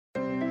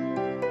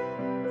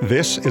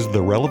This is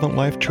the Relevant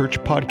Life Church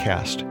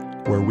podcast,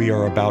 where we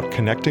are about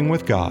connecting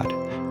with God,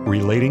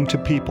 relating to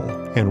people,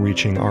 and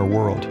reaching our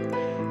world.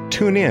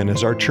 Tune in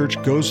as our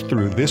church goes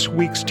through this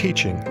week's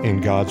teaching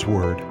in God's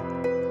Word.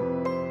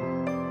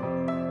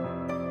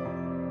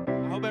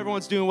 I hope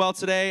everyone's doing well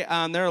today.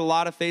 There are a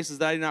lot of faces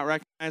that I do not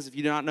recognize. If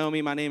you do not know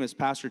me, my name is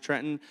Pastor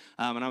Trenton,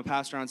 and I'm a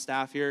pastor on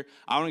staff here.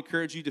 I want to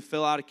encourage you to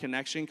fill out a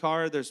connection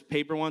card. There's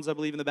paper ones, I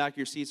believe, in the back of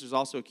your seats. There's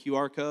also a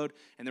QR code,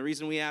 and the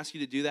reason we ask you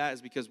to do that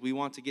is because we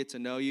want to get to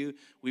know you.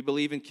 We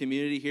believe in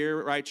community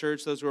here, right,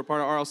 church, those who are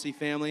part of RLC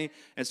family,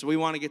 and so we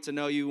want to get to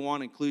know you. We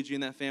want to include you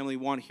in that family.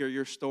 We want to hear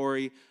your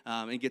story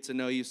and get to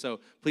know you,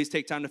 so please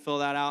take time to fill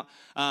that out.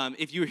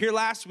 If you were here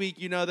last week,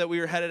 you know that we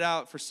were headed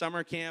out for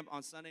summer camp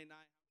on Sunday night.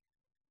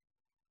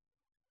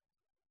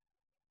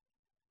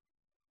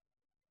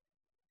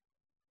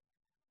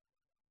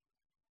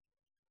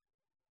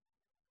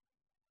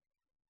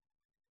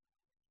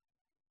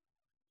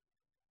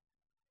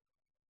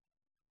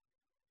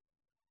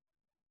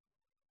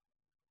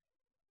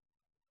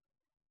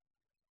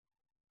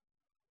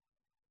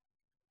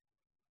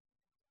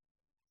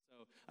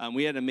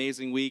 We had an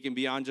amazing week, and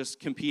beyond just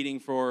competing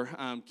for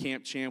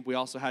Camp Champ, we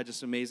also had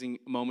just amazing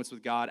moments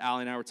with God.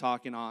 Allie and I were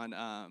talking on,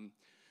 I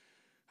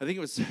think it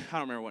was, I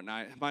don't remember what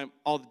night.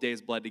 All the days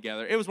bled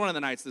together. It was one of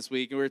the nights this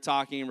week, and we were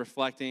talking and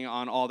reflecting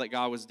on all that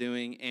God was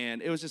doing,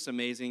 and it was just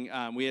amazing.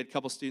 We had a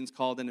couple students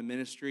called into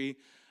ministry.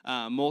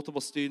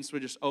 Multiple students were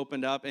just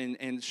opened up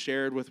and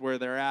shared with where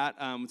they're at.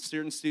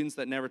 Certain students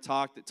that never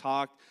talked, that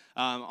talked.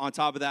 On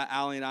top of that,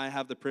 Allie and I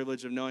have the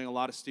privilege of knowing a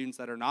lot of students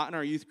that are not in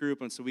our youth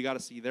group, and so we got to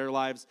see their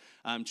lives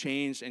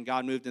change, and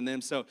God moved in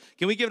them. So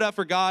can we give it up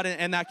for God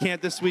and that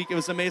camp this week? It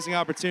was an amazing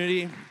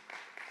opportunity.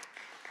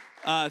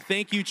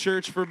 Thank you,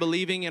 church, for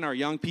believing in our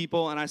young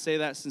people, and I say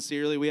that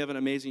sincerely. We have an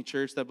amazing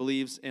church that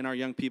believes in our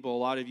young people. A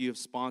lot of you have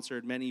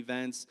sponsored many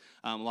events.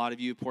 A lot of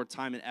you have poured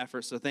time and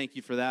effort, so thank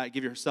you for that.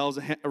 Give yourselves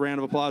a round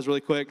of applause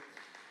really quick.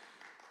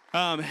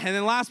 And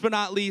then last but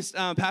not least,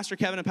 Pastor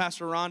Kevin and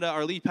Pastor Rhonda,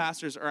 our lead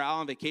pastors, are out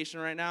on vacation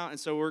right now, and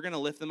so we're going to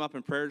lift them up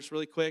in prayer just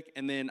really quick,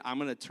 and then I'm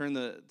going to turn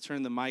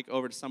the mic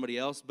over to somebody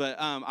else. But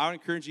I would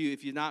encourage you,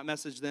 if you've not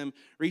messaged them,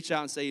 reach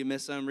out and say you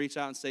miss them, reach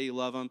out and say you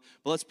love them.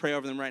 But let's pray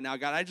over them right now.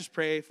 God, I just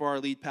pray for our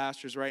lead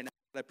pastors right now.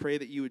 I pray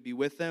that you would be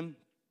with them.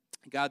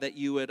 God, that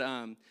you would,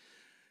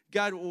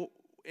 God,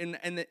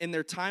 in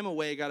their time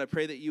away, God, I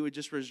pray that you would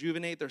just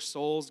rejuvenate their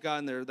souls,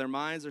 God, and their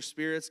minds, their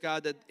spirits,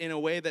 God, that in a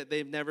way that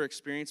they've never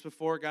experienced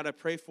before. God, I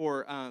pray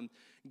for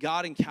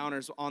God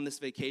encounters on this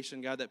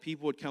vacation, God, that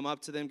people would come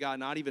up to them, God,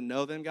 not even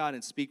know them, God,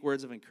 and speak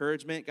words of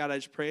encouragement. God, I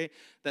just pray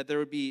that there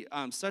would be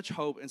such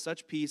hope and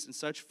such peace and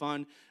such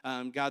fun,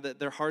 God, that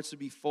their hearts would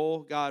be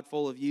full, God,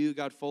 full of you,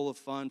 God, full of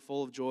fun,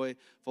 full of joy,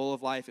 full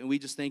of life. And we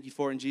just thank you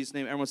for it in Jesus'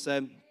 name. Everyone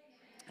said,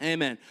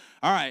 amen.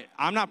 All right,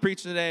 I'm not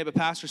preaching today, but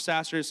Pastor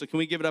Sasser, so can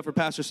we give it up for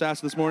Pastor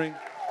Sasser this morning?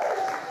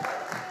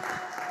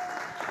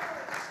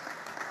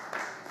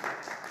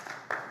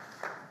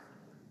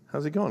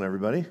 How's it going,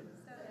 everybody?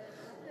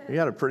 We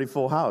got a pretty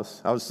full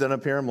house. I was sitting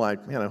up here, I'm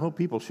like, man, I hope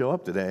people show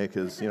up today,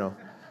 because,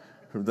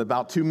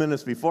 about 2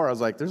 minutes before, I was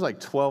like, there's like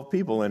 12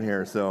 people in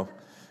here, so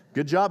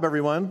good job,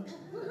 everyone.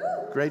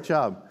 Great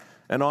job.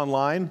 And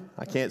online,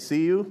 I can't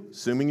see you,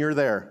 assuming you're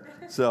there.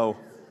 So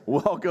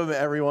welcome,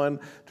 everyone,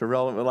 to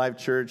Relevant Life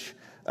Church.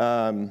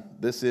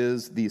 This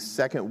is the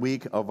second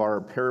week of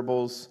our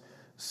Parables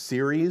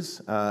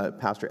series.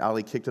 Pastor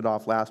Ali kicked it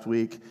off last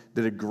week,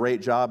 did a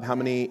great job. How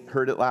many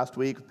heard it last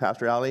week,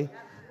 Pastor Ali?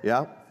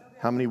 Yeah?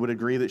 How many would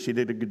agree that she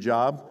did a good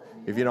job?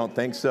 If you don't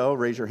think so,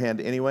 raise your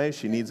hand anyway.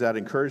 She needs that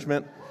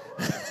encouragement.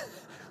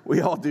 We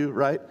all do,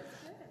 right?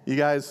 You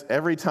guys,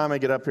 every time I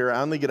get up here,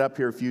 I only get up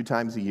here a few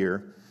times a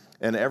year,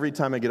 and every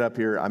time I get up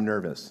here, I'm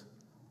nervous.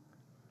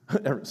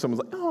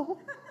 Someone's like, oh.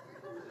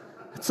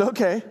 It's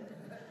okay.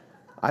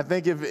 I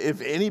think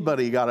if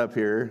anybody got up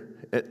here,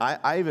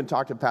 I even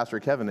talked to Pastor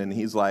Kevin, and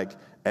he's like,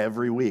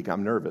 every week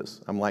I'm nervous.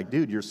 I'm like,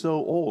 dude, you're so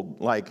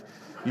old. Like,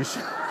 you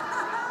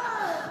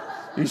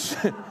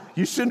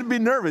shouldn't be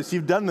nervous.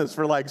 You've done this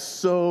for like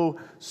so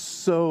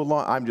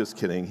long. I'm just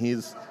kidding.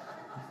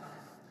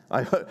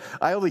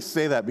 I only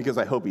say that because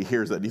I hope he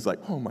hears it. He's like,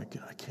 oh my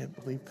God, I can't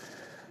believe.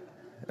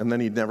 And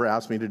then he'd never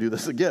ask me to do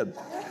this again.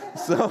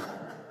 So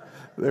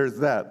there's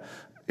that.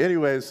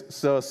 Anyways,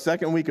 so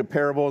second week of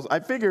Parables. I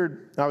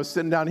figured, I was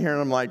sitting down here and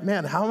I'm like,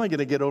 man, how am I going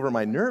to get over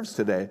my nerves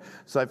today?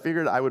 So I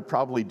figured I would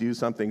probably do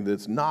something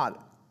that's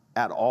not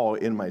at all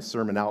in my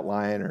sermon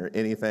outline or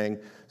anything.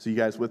 So you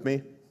guys with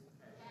me? Yeah.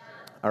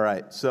 All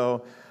right,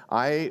 so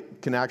I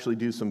can actually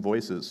do some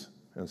voices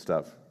and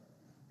stuff.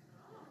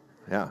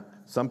 Yeah,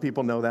 some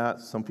people know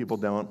that, some people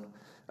don't.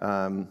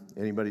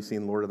 Anybody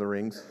seen Lord of the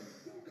Rings?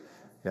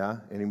 Yeah,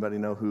 anybody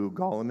know who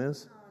Gollum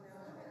is?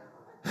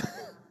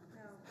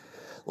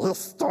 You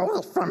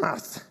stole from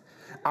us,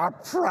 our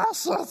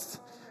precious.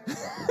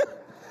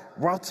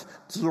 What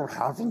do you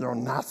have in your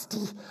nasty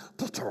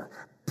little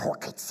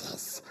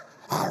pockets?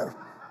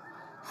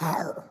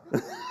 How?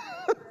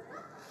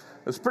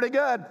 It's pretty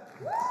good.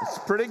 It's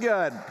pretty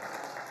good.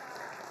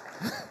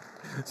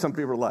 Some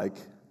people are like,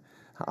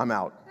 I'm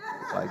out.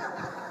 Like,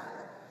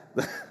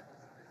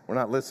 We're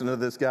not listening to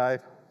this guy.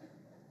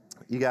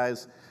 You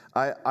guys,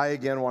 I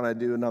again want to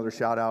do another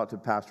shout out to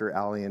Pastor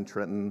Allie and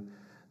Trenton.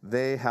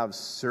 They have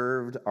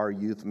served our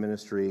youth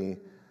ministry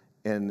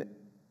and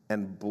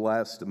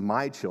blessed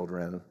my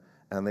children,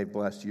 and they've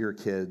blessed your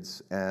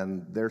kids,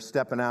 and they're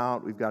stepping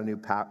out. We've got a new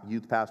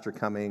youth pastor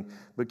coming.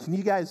 But can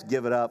you guys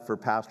give it up for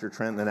Pastor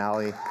Trenton and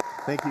Allie?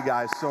 Thank you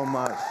guys so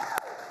much.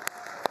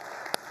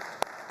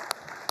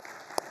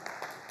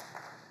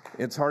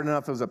 It's hard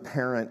enough as a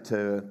parent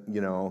to,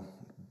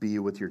 be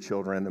with your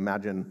children.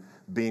 Imagine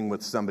being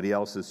with somebody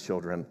else's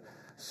children.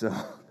 So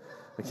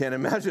I can't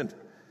imagine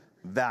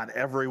that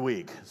every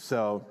week.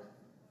 So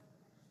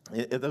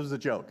it was a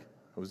joke.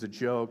 It was a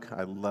joke.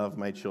 I love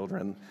my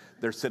children.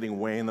 They're sitting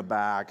way in the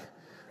back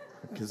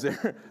because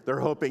they're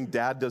hoping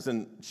Dad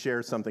doesn't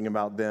share something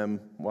about them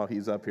while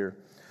he's up here.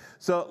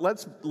 So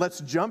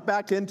let's jump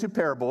back into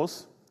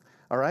parables.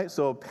 All right.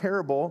 So a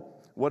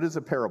parable. What is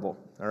a parable?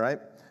 All right.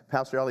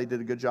 Pastor Ellie did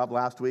a good job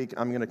last week.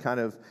 I'm going to kind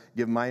of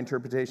give my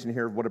interpretation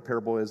here of what a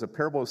parable is. A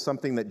parable is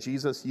something that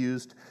Jesus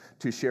used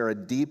to share a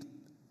deep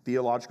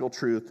theological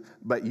truth,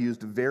 but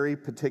used very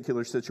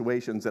particular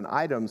situations and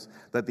items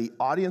that the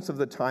audience of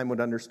the time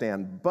would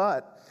understand.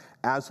 But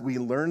as we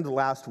learned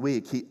last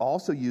week, he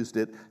also used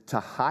it to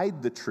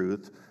hide the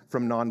truth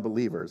from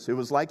non-believers. It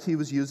was like he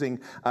was using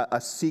a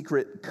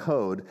secret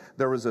code.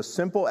 There was a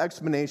simple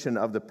explanation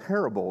of the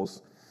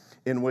parables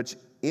in which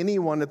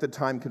anyone at the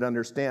time could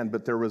understand,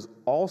 but there was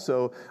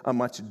also a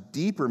much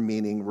deeper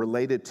meaning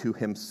related to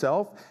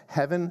himself,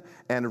 heaven,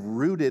 and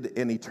rooted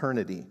in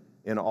eternity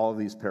in all of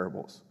these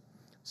parables.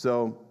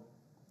 So,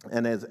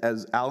 and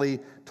as Ali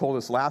told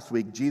us last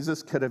week,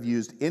 Jesus could have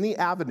used any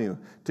avenue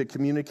to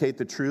communicate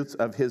the truths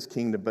of his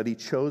kingdom, but he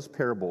chose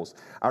parables.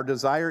 Our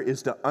desire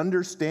is to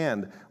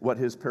understand what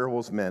his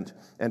parables meant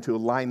and to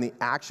align the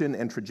action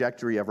and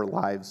trajectory of our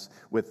lives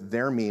with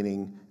their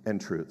meaning and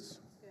truths.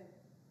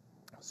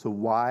 So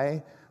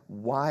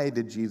why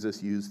did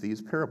Jesus use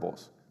these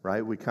parables,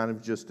 right? We kind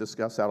of just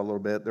discussed that a little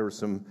bit. There were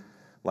some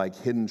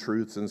hidden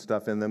truths and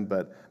stuff in them,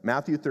 but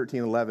Matthew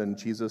 13:11,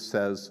 Jesus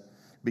says,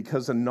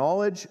 because the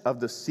knowledge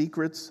of the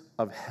secrets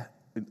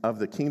of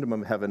the kingdom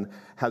of heaven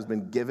has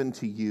been given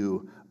to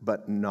you,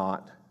 but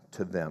not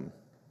to them.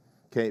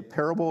 Okay,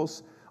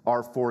 parables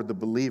are for the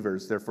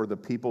believers. They're for the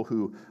people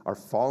who are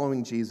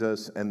following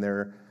Jesus, and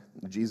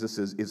Jesus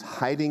is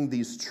hiding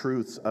these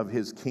truths of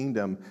his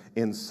kingdom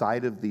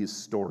inside of these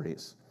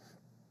stories.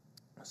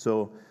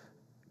 So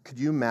could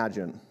you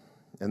imagine,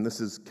 and this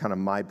is kind of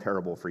my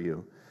parable for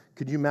you,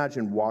 could you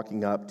imagine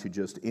walking up to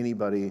just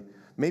anybody,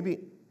 maybe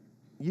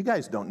you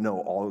guys don't know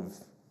all of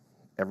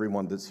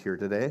everyone that's here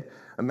today.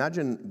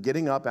 Imagine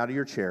getting up out of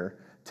your chair,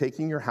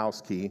 taking your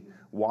house key,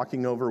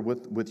 walking over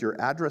with your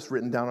address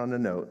written down on a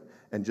note,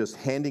 and just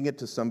handing it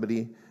to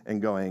somebody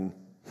and going,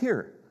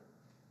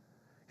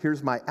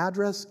 here's my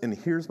address and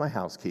here's my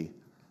house key.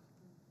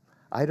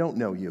 I don't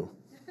know you.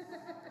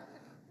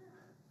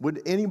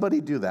 Would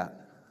anybody do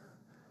that?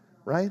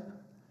 Right?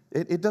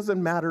 It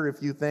doesn't matter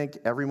if you think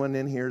everyone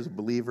in here is a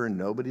believer and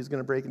nobody's going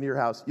to break into your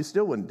house. You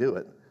still wouldn't do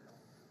it.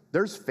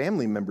 There's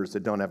family members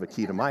that don't have a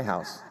key to my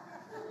house.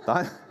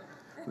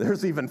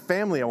 There's even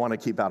family I want to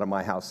keep out of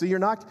my house. So you're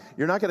not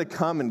going to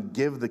come and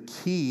give the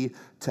key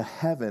to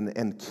heaven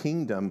and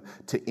kingdom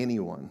to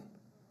anyone.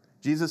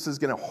 Jesus is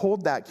going to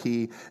hold that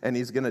key, and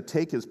he's going to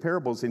take his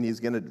parables, and he's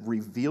going to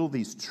reveal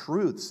these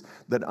truths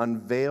that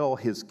unveil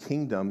his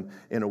kingdom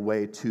in a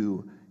way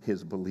to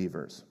his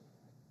believers.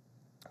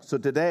 So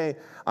today,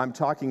 I'm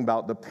talking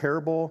about the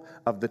parable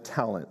of the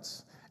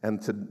talents. And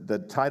the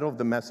title of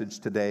the message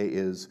today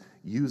is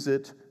Use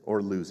It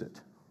or Lose It.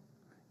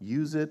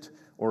 Use it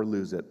or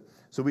lose it.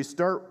 So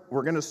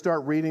we're going to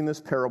start reading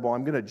this parable.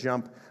 I'm going to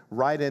jump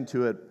right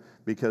into it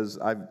because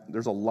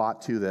there's a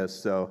lot to this.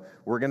 So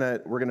we're going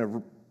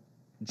to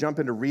jump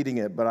into reading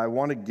it, but I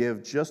want to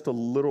give just a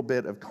little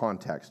bit of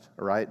context,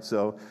 all right?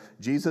 So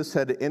Jesus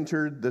had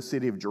entered the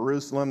city of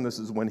Jerusalem. This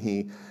is when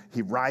he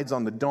rides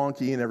on the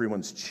donkey and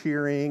everyone's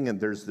cheering and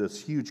there's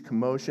this huge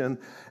commotion,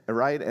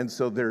 right? And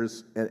so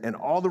and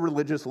all the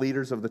religious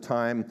leaders of the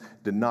time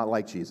did not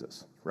like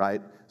Jesus,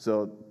 right?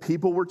 So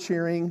people were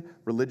cheering,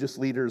 religious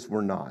leaders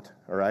were not,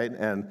 all right?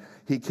 And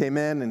he came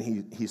in and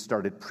he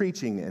started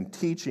preaching and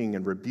teaching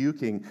and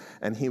rebuking,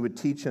 and he would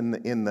teach in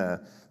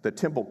the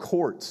temple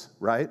courts,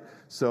 right?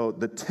 So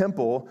the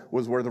temple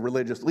was where the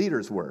religious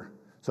leaders were.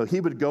 So he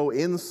would go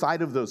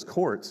inside of those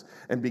courts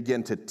and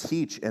begin to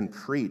teach and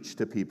preach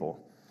to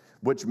people,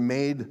 which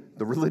made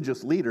the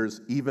religious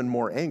leaders even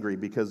more angry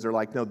because they're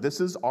like, no,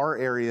 this is our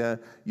area.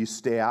 You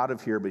stay out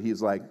of here. But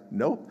he's like,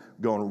 nope,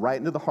 going right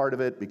into the heart of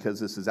it because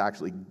this is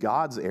actually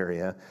God's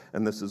area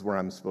and this is where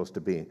I'm supposed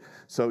to be.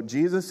 So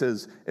Jesus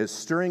is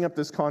stirring up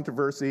this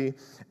controversy,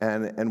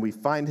 and we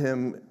find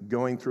him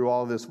going through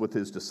all of this with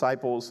his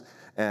disciples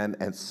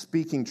and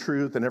speaking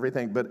truth and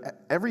everything.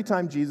 But every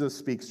time Jesus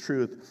speaks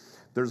truth,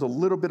 there's a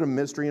little bit of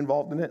mystery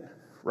involved in it.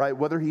 Right?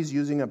 Whether he's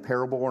using a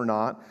parable or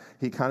not,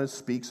 he kind of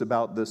speaks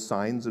about the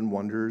signs and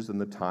wonders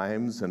and the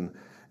times and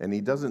And he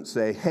doesn't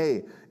say,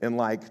 hey, in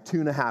like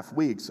 2.5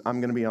 weeks,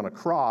 I'm going to be on a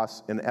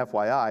cross, and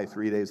FYI,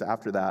 3 days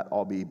after that,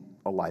 I'll be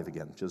alive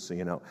again, just so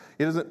you know.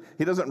 He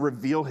doesn't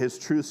reveal his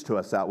truths to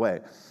us that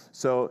way.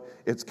 So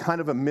it's kind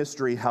of a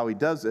mystery how he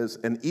does this.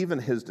 And even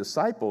his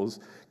disciples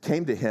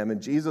came to him,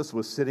 and Jesus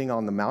was sitting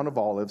on the Mount of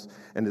Olives,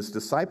 and his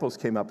disciples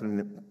came up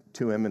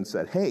to him and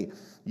said, hey,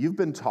 you've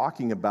been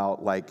talking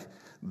about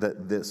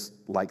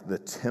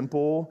the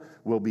temple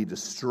will be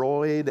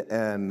destroyed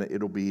and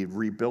it'll be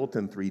rebuilt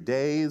in 3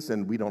 days,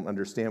 and we don't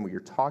understand what you're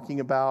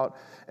talking about,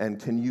 and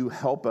can you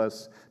help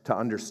us to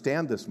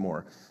understand this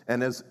more?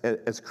 And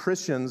as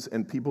Christians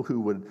and people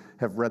who would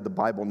have read the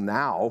Bible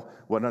now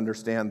would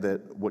understand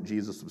that what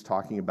Jesus was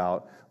talking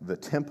about, the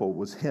temple,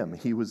 was him.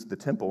 He was the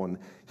temple, and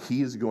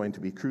he is going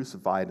to be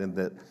crucified,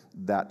 and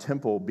that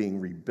temple being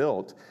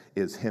rebuilt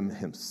is him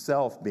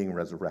himself being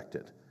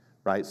resurrected.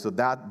 Right? So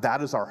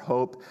that is our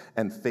hope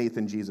and faith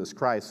in Jesus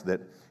Christ,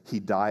 that he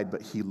died,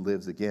 but he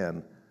lives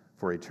again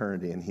for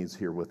eternity, and he's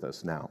here with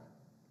us now.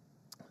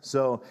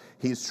 So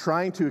he's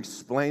trying to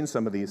explain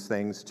some of these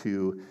things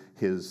to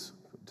his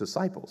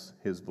disciples,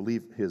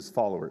 his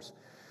followers.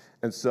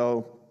 And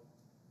so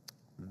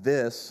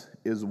this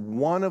is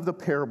one of the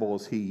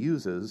parables he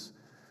uses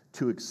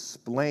to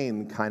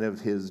explain kind of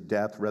his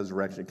death,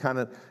 resurrection, kind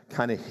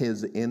of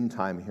his end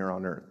time here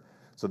on earth.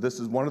 So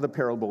this is one of the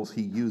parables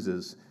he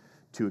uses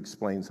to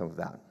explain some of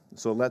that.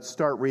 So let's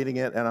start reading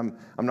it, and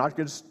I'm not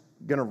just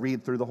going to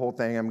read through the whole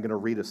thing. I'm going to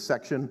read a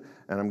section,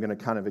 and I'm going to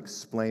kind of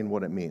explain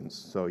what it means.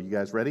 So you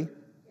guys ready?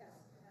 Yes.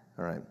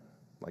 All right,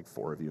 like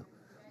 4 of you.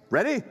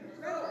 Ready?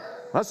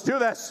 Let's do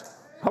this.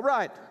 All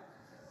right.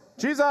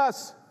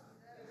 Jesus.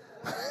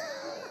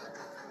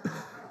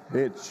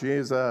 It's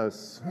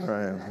Jesus. All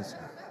right.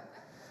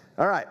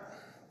 All right.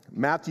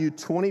 Matthew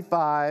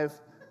 25,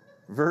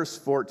 verse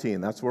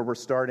 14. That's where we're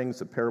starting.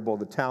 It's a parable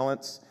of the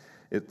talents.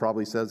 It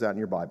probably says that in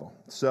your Bible.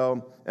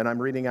 So, and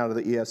I'm reading out of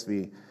the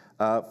ESV.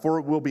 For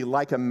it will be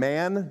like a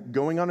man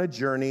going on a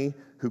journey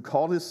who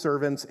called his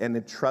servants and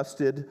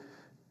entrusted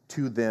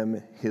to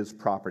them his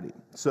property.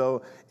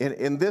 So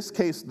in this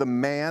case, the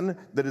man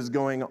that is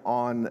going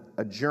on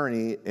a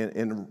journey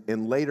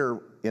in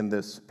later in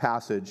this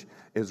passage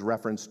is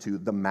reference to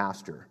the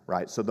master,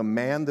 right? So the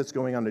man that's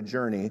going on a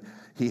journey,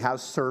 he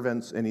has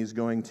servants, and he's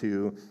going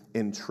to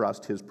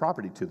entrust his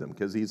property to them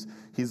because he's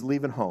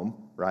leaving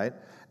home, right?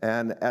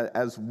 And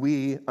as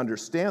we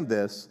understand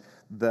this,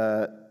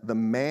 the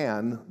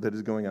man that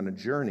is going on a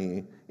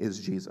journey is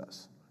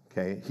Jesus,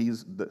 okay?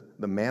 He's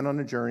the man on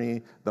a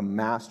journey, the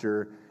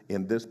master.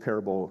 In this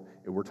parable,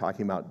 we're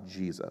talking about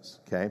Jesus,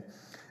 okay?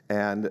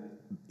 And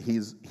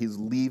he's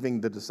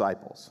leaving the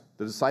disciples.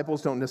 The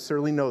disciples don't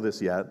necessarily know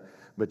this yet,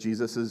 but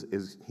Jesus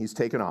he's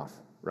taken off,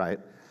 right?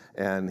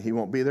 And he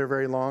won't be there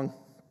very long.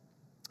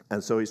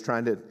 And so he's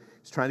trying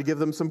to give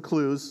them some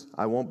clues.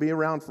 I won't be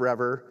around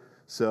forever,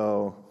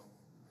 so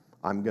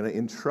I'm going to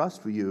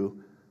entrust with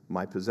you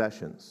my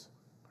possessions,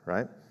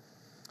 right?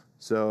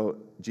 So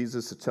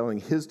Jesus is telling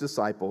his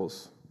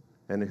disciples,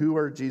 and who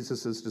are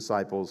Jesus'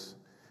 disciples?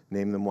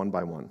 Name them one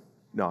by one.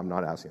 No, I'm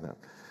not asking that.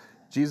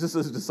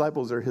 Jesus'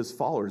 disciples are his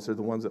followers. They're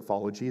the ones that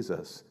follow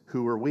Jesus.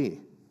 Who are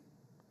we?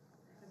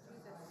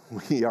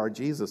 We are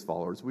Jesus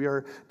followers. We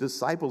are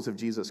disciples of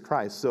Jesus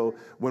Christ. So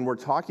when we're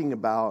talking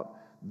about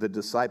the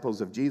disciples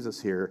of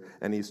Jesus here,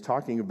 and he's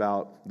talking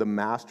about the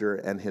master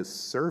and his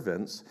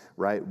servants,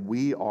 right?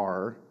 We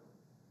are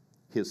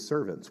his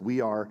servants. We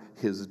are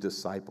his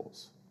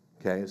disciples.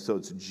 Okay, so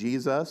it's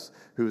Jesus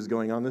who is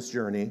going on this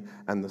journey,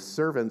 and the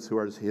servants who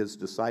are his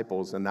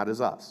disciples, and that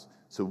is us.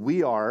 So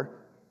we are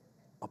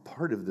a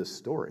part of this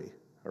story,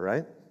 all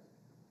right?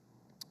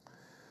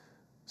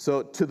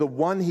 So to the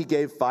one he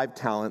gave 5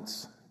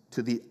 talents,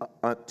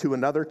 to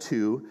another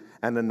 2,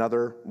 and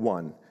another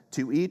 1,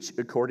 to each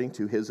according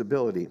to his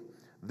ability.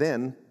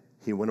 Then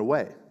he went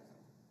away.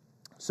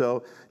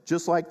 So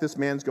just like this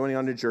man's going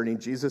on a journey,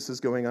 Jesus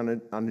is going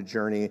on a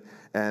journey,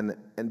 and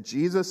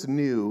Jesus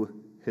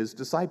knew his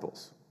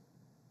disciples,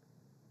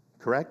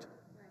 correct?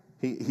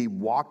 He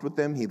walked with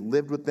them. He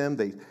lived with them.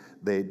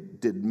 They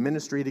did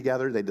ministry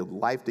together. They did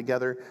life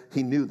together.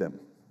 He knew them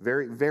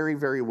very, very,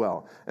 very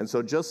well. And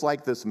so just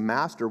like this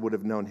master would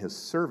have known his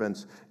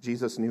servants,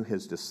 Jesus knew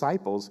his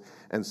disciples.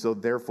 And so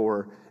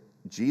therefore,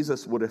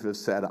 Jesus would have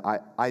said,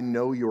 I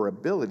know your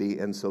ability,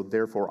 and so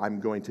therefore I'm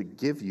going to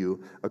give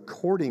you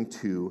according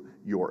to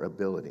your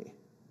ability,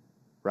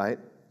 right?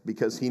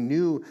 Because he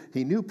knew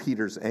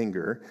Peter's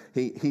anger.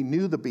 He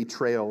knew the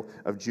betrayal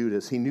of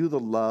Judas. He knew the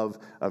love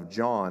of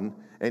John,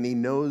 and he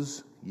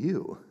knows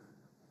you.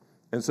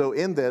 And so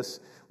in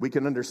this, we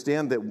can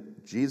understand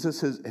that Jesus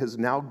has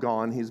now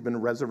gone. He's been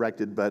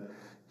resurrected, but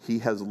he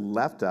has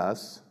left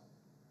us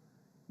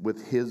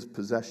with his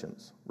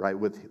possessions, right?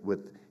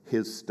 With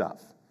his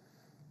stuff.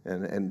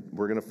 And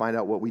we're going to find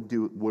out what we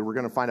do. We're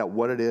going to find out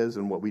what it is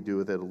and what we do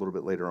with it a little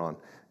bit later on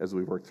as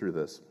we work through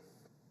this.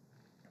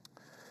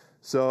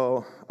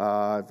 So,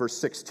 verse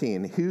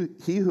 16,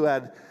 he who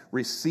had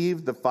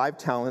received the 5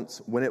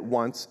 talents went at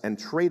once and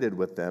traded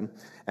with them,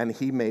 and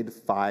he made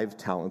 5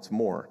 talents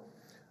more.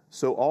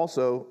 So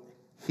also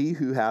He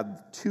who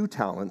had 2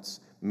 talents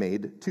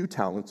made 2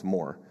 talents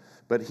more.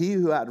 But he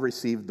who had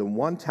received the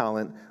 1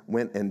 talent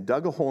went and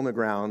dug a hole in the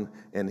ground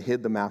and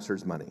hid the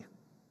master's money.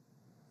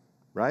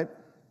 Right?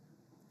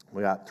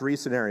 We got 3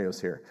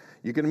 scenarios here.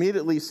 You can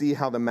immediately see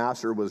how the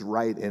master was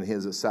right in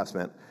his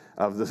assessment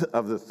of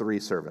the 3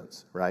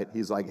 servants, right?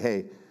 He's like,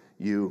 hey,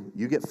 you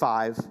get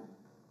 5.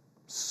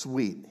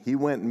 Sweet. He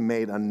went and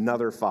made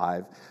another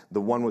 5. The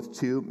one with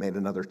 2 made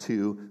another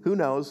 2. Who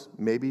knows?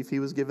 Maybe if he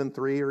was given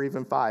 3 or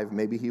even 5,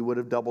 maybe he would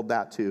have doubled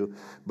that too.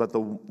 But the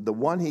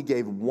one he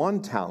gave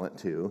 1 talent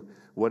to,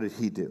 what did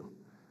he do?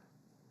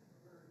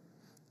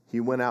 He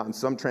went out, and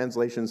some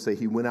translations say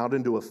he went out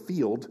into a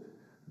field,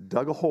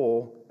 dug a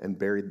hole, and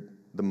buried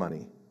the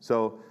money.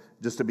 So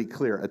just to be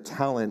clear, a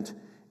talent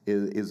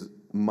is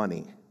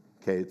money.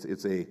 Okay,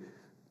 it's an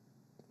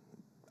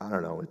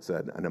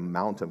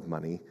amount of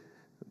money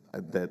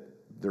that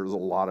there's a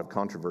lot of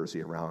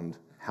controversy around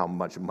how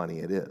much money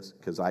it is,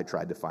 because I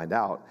tried to find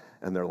out,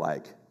 and they're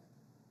like,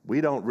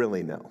 we don't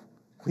really know.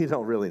 We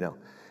don't really know.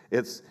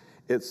 It's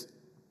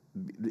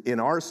in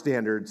our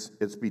standards,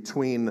 it's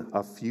between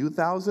a few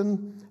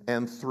thousand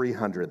and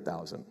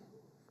 300,000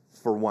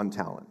 for 1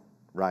 talent,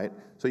 right?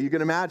 So you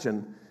can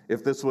imagine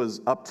if this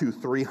was up to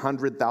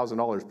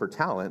 $300,000 per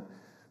talent,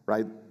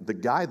 right? The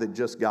guy that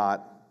just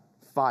got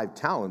 5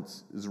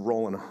 talents is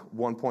rolling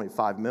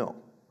 1.5 mil,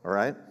 all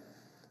right?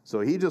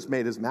 So he just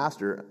made his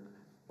master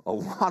a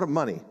lot of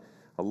money,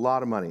 a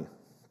lot of money.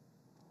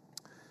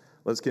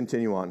 Let's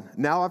continue on.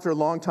 Now, after a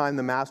long time,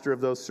 the master of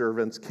those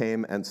servants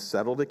came and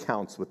settled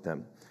accounts with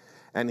them.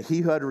 And he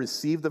who had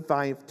received the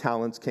 5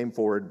 talents came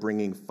forward,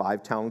 bringing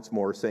 5 talents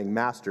more, saying,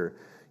 Master,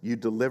 you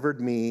delivered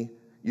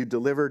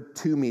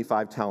to me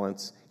 5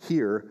 talents.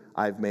 Here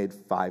I've made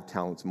 5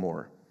 talents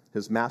more.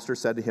 His master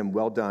said to him,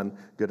 well done,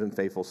 good and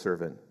faithful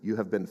servant. You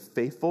have been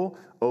faithful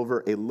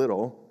over a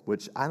little,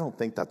 which I don't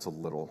think that's a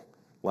little.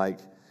 Like,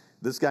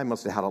 this guy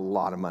must have had a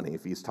lot of money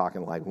if he's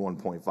talking like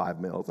 1.5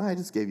 mils. I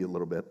just gave you a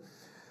little bit.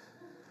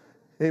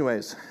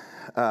 Anyways,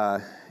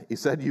 he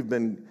said, you've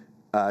been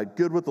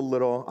good with a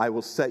little. I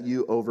will set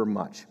you over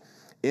much.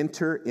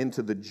 Enter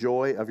into the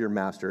joy of your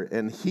master.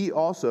 And he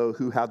also,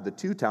 who had the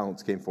 2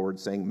 talents, came forward,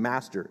 saying,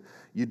 Master,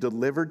 you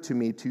delivered to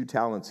me 2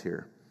 talents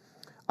here.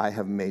 I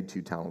have made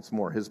 2 talents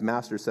more. His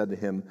master said to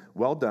him,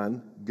 well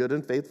done, good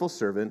and faithful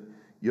servant.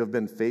 You have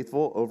been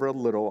faithful over a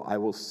little. I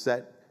will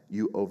set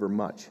you over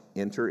much.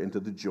 Enter into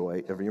the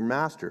joy of your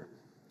master.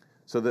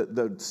 So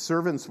the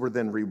servants were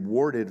then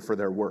rewarded for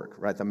their work,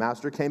 right? The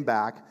master came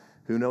back.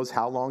 Who knows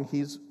how long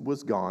he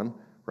was gone,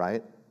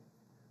 right?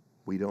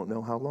 We don't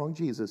know how long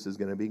Jesus is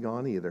going to be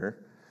gone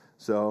either.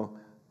 So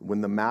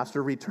when the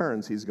master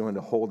returns, he's going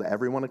to hold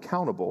everyone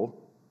accountable,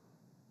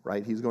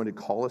 right? He's going to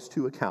call us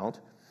to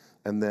account.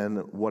 And then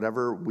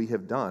whatever we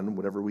have done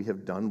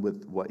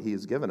with what he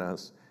has given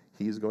us,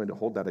 he's going to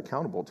hold that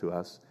accountable to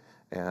us.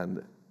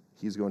 And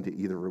he's going to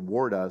either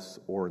reward us,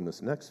 or in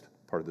this next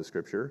part of the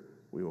scripture,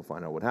 we will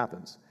find out what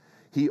happens.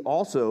 He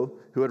also,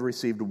 who had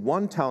received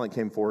 1 talent,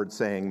 came forward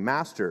saying,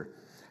 Master,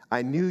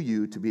 I knew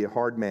you to be a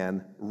hard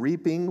man,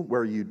 reaping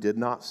where you did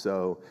not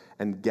sow,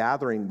 and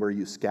gathering where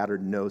you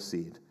scattered no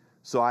seed.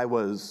 So I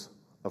was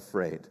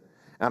afraid.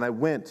 And I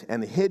went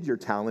and hid your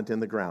talent in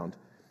the ground.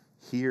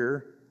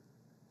 Here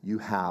you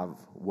have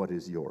what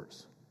is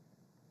yours.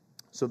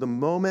 So the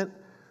moment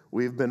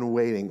we've been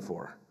waiting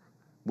for,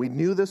 we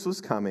knew this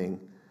was coming.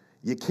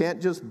 You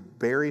can't just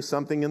bury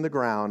something in the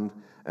ground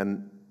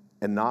and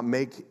not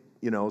make,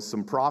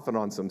 some profit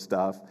on some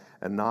stuff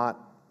and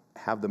not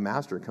have the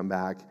master come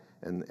back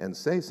and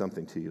say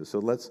something to you. So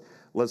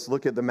let's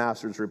look at the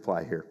master's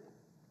reply here.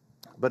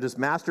 But his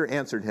master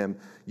answered him,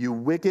 you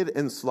wicked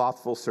and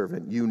slothful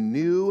servant, you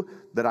knew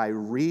that I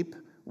reap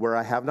where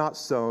I have not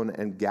sown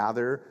and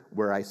gather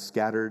where I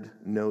scattered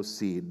no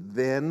seed.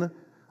 Then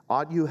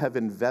ought you have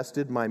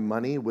invested my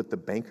money with the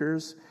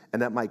bankers,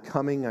 and at my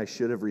coming I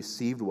should have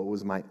received what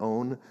was my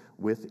own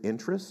with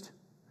interest?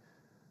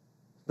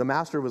 The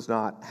master was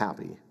not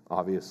happy,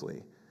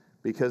 obviously,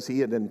 because he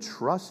had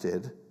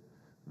entrusted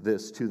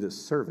this to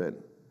this servant.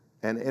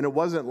 And it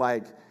wasn't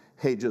like,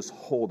 hey, just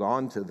hold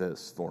on to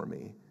this for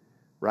me,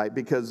 right?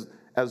 Because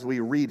as we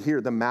read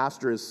here, the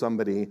master is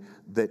somebody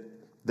that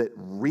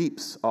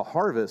reaps a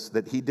harvest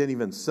that he didn't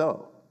even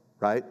sow,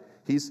 right?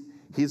 He's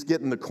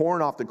getting the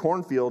corn off the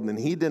cornfield, and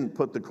he didn't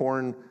put the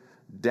corn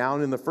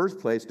down in the first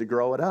place to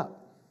grow it up.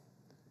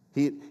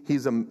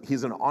 He's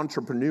an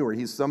entrepreneur.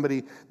 He's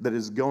somebody that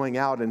is going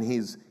out, and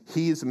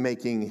he's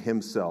making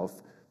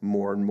himself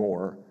more and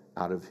more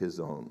out of his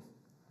own.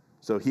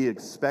 So he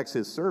expects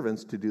his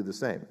servants to do the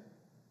same.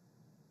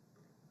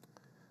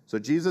 So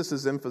Jesus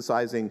is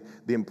emphasizing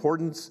the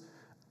importance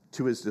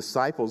to his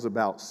disciples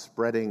about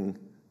spreading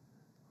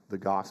the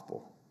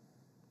gospel,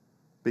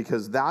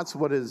 because that's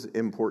what is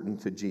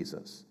important to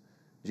Jesus.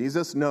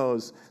 Jesus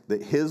knows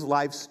that his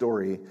life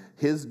story,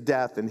 his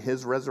death and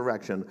his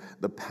resurrection,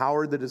 the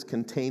power that is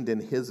contained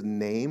in his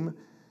name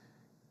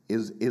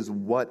is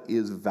what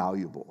is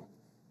valuable.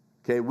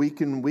 Okay, we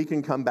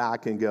can come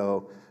back and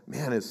go,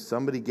 man, if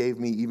somebody gave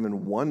me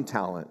even 1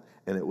 talent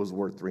and it was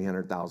worth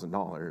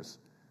 $300,000,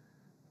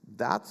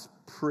 that's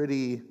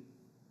pretty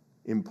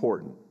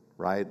important,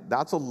 right?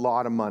 That's a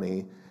lot of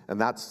money, and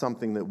that's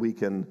something that we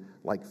can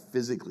like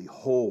physically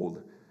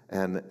hold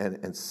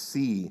and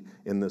see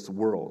in this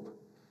world.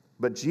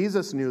 But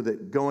Jesus knew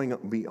that going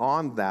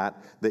beyond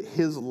that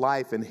his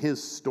life and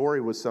his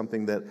story was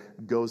something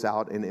that goes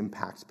out and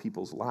impacts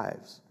people's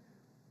lives.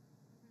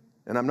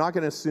 And I'm not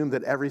going to assume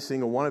that every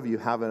single one of you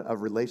have a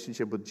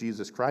relationship with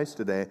Jesus Christ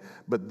today,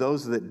 but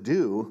those that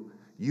do,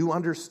 you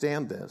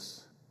understand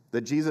this,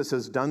 that Jesus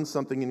has done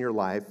something in your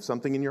life,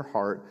 something in your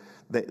heart,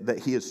 that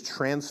he has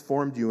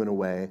transformed you in a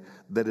way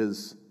that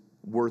is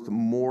worth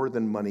more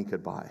than money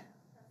could buy.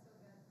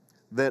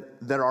 That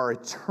our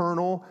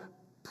eternal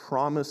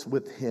promise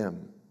with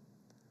him,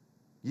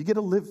 you get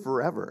to live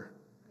forever.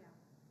 Yeah.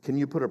 Can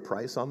you put a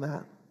price on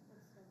that?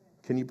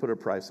 Can you put a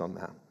price on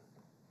that?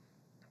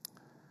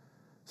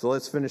 So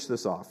let's finish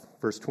this off.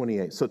 Verse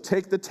 28. So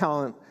take the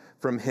talent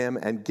from him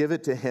and give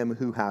it to him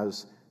who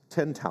has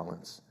 10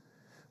 talents.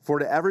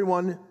 For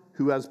everyone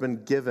who has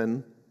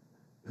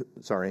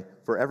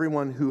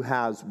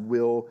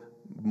will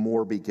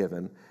more be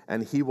given,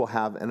 and he will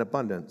have an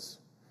abundance.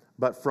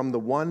 But from the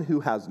one who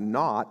has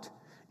not,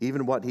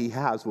 even what he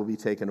has will be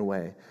taken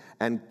away.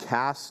 And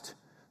cast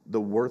the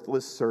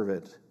worthless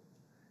servant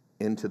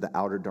into the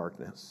outer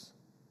darkness.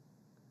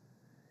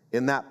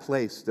 In that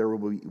place there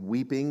will be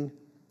weeping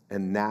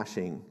and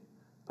gnashing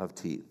of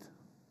teeth.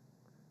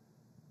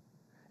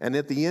 And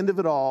at the end of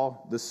it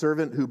all, the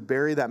servant who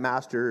buried that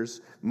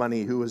master's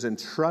money, who was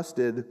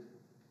entrusted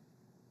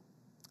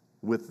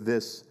with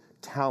this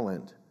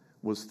talent,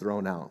 was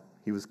thrown out.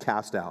 He was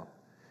cast out.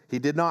 He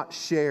did not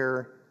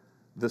share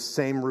the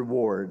same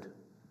reward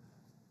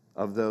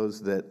of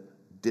those that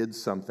did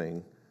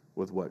something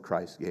with what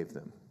Christ gave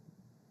them.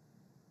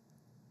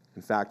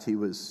 In fact,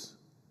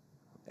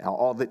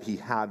 all that he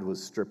had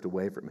was stripped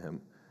away from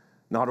him.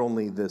 Not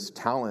only this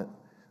talent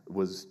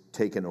was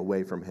taken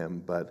away from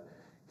him, but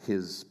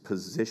his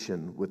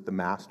position with the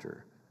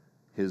master,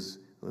 his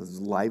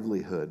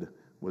livelihood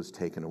was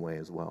taken away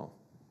as well.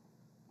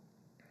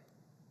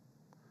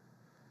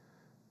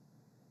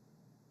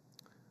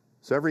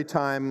 So every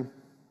time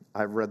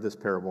I've read this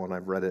parable, and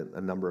I've read it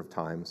a number of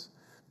times,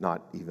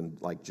 not even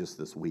like just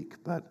this week,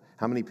 but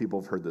how many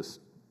people have heard this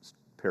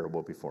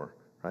parable before,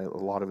 right? A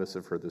lot of us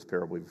have heard this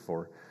parable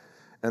before.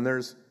 And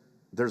there's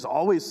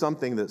always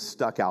something that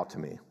stuck out to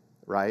me,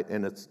 right?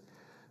 And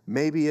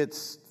maybe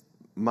it's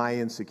my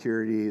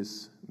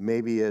insecurities,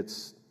 maybe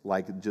it's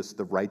like just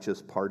the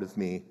righteous part of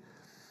me,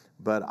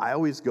 but I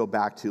always go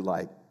back to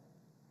like,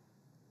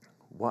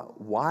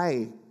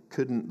 why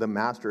couldn't the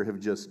master have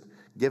just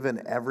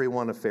given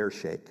everyone a fair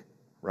shake,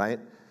 right?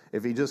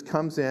 If he just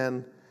comes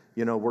in,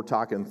 we're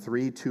talking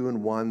 3, 2,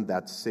 and 1,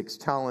 that's 6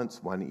 talents.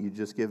 Why don't you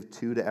just give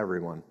 2 to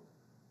everyone,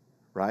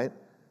 right?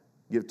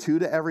 Give 2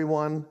 to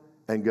everyone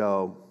and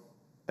go,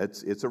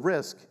 it's a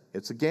risk,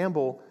 it's a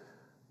gamble,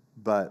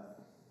 but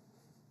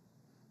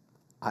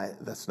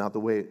that's not the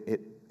way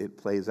it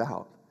plays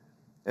out.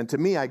 And to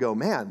me, I go,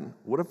 man,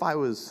 what if I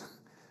was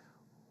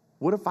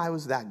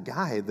that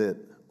guy that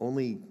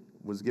only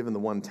was given the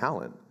 1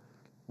 talent?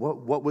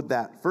 What would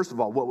that, first of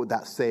all, what would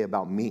that say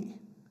about me,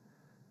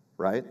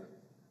 right?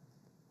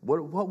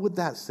 What would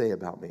that say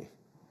about me?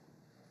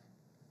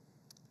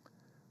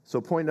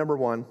 So point number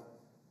 1,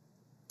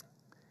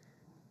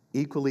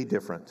 equally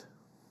different.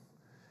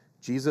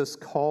 Jesus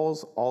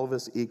calls all of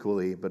us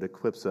equally, but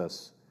equips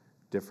us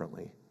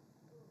differently.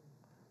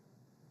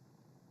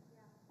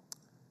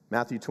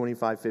 Matthew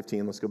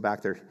 25:15, let's go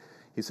back there.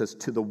 He says,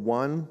 to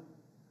one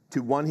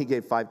he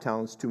gave 5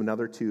 talents, to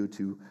another 2,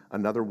 to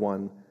another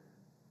 1,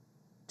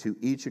 to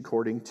each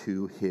according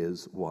to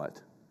his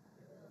what?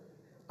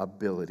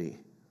 Ability.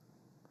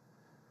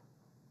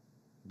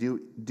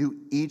 Do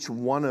each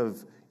one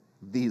of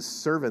these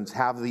servants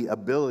have the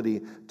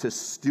ability to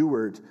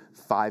steward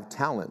 5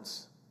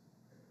 talents?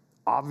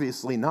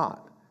 Obviously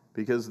not,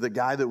 because the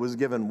guy that was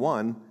given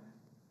 1,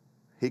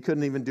 he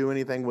couldn't even do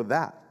anything with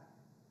that.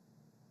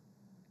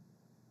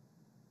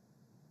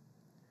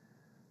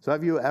 So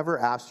have you ever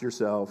asked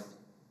yourself,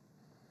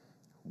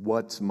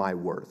 what's my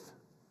worth?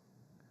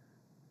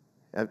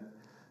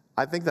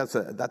 I think that's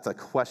a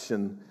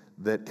question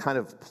that kind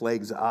of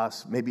plagues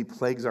us, maybe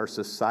plagues our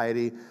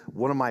society.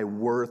 What am I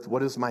worth?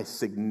 What is my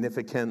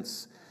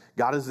significance?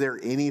 God, is there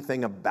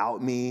anything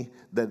about me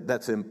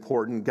that's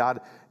important?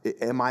 God,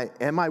 am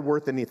I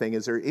worth anything?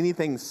 Is there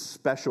anything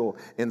special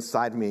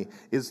inside me?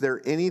 Is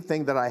there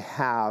anything that I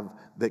have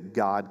that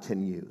God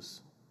can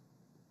use?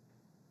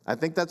 I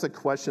think that's a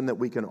question that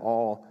we can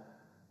all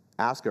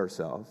ask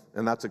ourselves,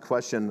 and that's a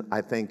question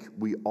I think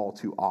we all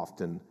too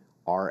often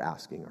are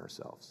asking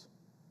ourselves.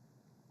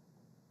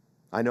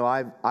 I know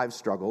I've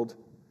struggled.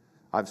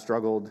 I've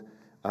struggled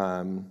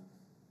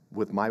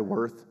with my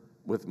worth,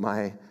 with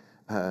my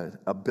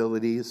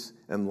abilities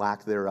and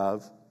lack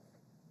thereof.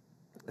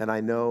 And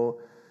I know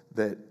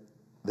that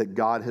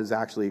God has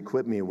actually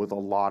equipped me with a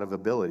lot of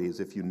abilities.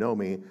 If you know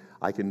me,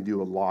 I can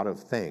do a lot of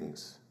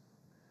things.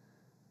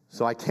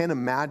 So I can't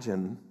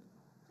imagine,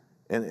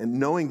 and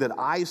knowing that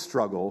I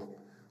struggle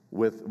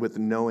with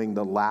knowing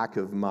the lack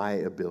of my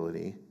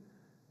ability.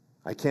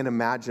 I can't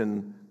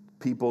imagine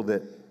people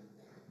that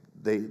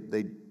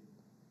they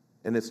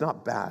and it's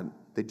not bad,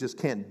 they just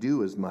can't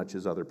do as much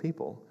as other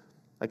people.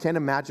 I can't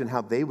imagine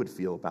how they would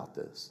feel about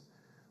this,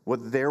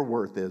 what their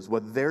worth is,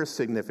 what their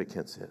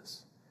significance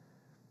is.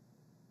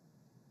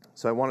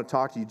 So I want to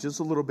talk to you just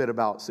a little bit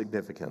about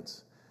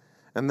significance.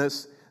 And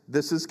this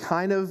is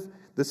kind of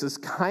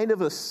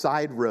a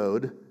side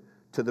road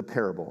to the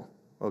parable,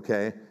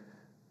 okay?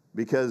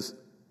 Because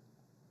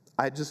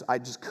I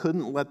just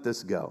couldn't let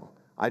this go.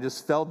 I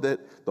just felt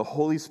that the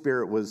Holy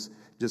Spirit was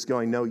just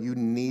going, no, you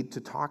need to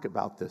talk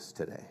about this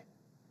today.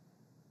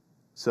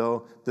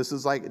 So this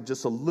is like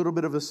just a little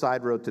bit of a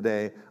side road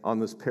today on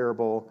this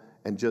parable,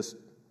 and just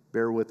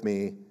bear with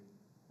me.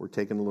 We're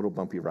taking a little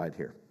bumpy ride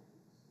here.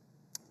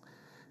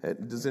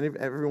 Does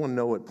everyone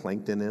know what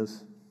plankton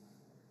is?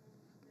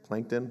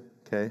 Plankton,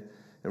 okay?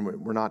 And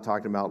we're not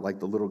talking about like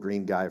the little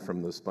green guy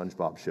from the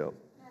SpongeBob show,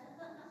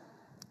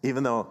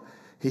 even though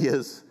he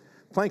is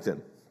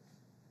plankton.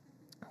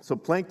 So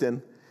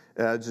plankton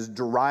just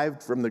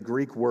derived from the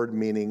Greek word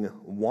meaning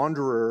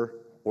wanderer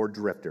or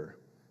drifter.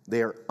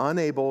 They are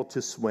unable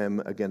to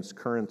swim against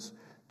currents,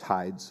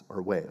 tides,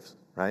 or waves,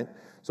 right?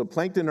 So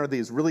plankton are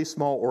these really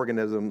small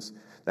organisms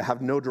that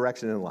have no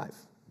direction in life.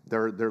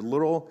 They're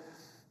little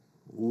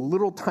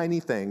tiny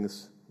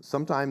things,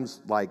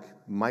 sometimes like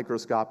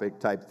microscopic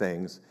type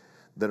things,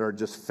 that are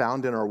just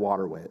found in our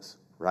waterways,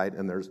 right?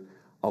 And there's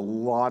a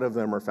lot of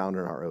them are found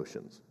in our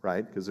oceans,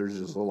 right? Because there's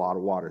just a lot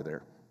of water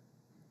there.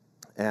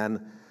 And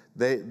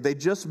they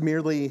just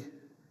merely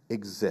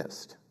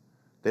exist.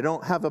 They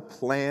don't have a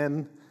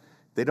plan.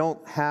 They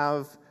don't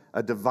have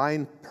a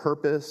divine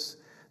purpose.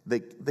 They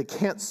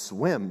can't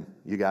swim,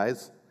 you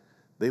guys.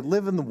 They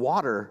live in the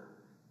water,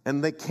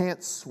 and they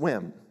can't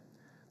swim.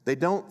 They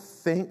don't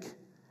think,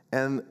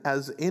 and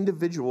as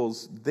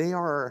individuals, they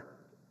are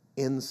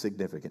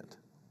insignificant.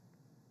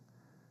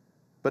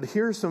 But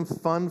here's some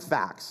fun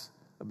facts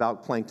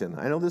about plankton.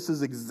 I know this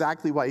is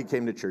exactly why you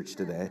came to church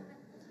today.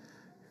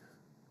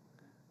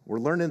 We're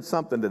learning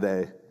something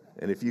today,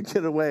 and if you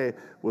get away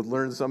with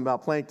learning something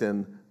about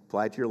plankton,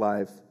 apply it to your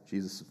life.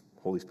 Jesus,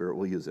 Holy Spirit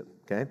will use it,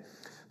 okay?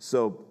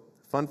 So,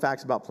 fun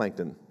facts about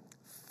plankton.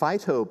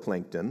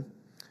 Phytoplankton,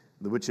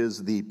 which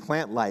is the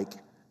plant-like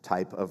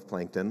type of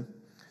plankton,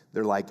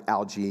 they're like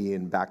algae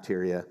and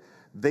bacteria.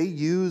 They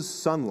use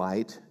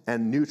sunlight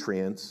and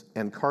nutrients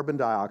and carbon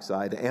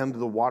dioxide and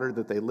the water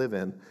that they live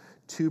in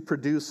to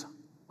produce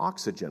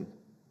oxygen.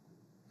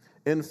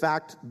 In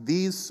fact,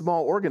 these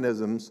small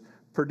organisms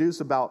produce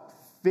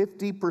about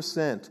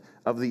 50%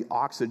 of the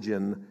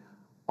oxygen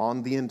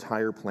on the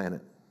entire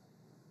planet.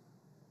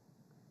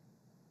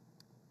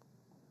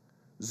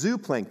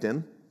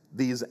 Zooplankton,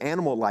 these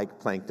animal-like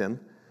plankton,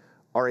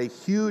 are a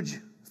huge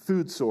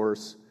food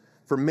source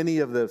for many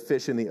of the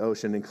fish in the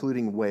ocean,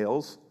 including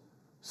whales.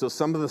 So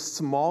some of the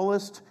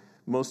smallest,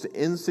 most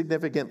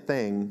insignificant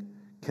thing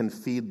can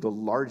feed the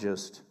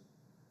largest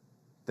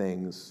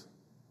things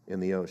in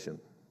the ocean.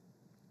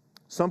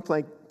 Some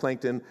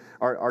plankton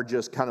are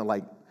just kind of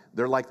like,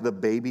 they're like the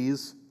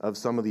babies of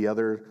some of the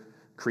other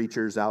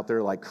creatures out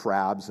there, like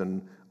crabs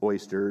and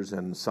oysters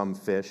and some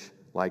fish,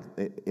 like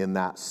in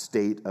that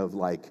state of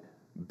like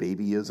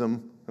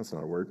babyism. That's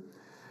not a word.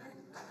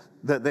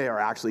 That they are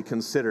actually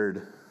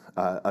considered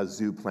a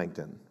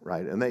zooplankton,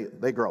 right? And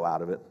they grow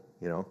out of it,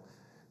 you know.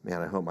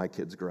 Man, I hope my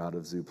kids grow out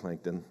of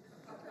zooplankton.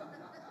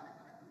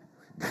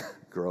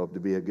 Grow up to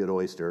be a good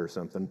oyster or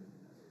something.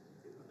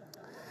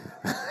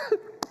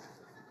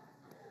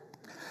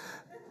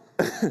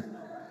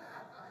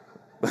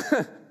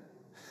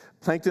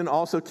 Plankton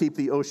also keep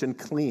the ocean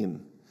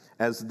clean,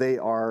 as they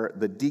are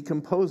the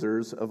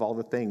decomposers of all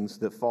the things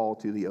that fall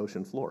to the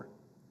ocean floor.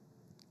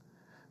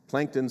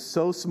 Plankton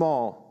so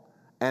small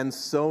and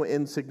so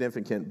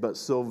insignificant, but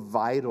so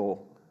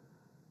vital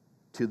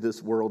to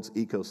this world's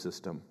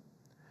ecosystem,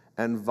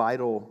 and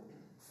vital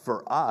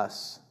for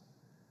us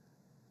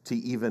to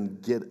even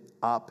get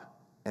up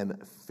and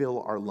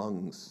fill our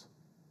lungs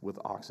with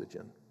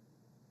oxygen.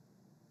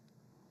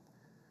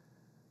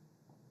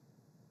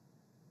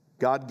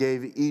 God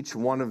gave each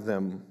one of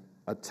them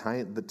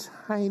the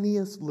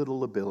tiniest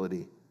little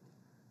ability.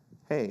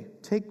 Hey,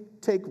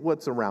 take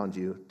what's around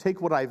you,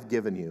 take what I've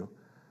given you,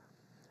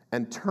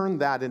 and turn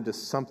that into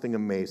something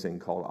amazing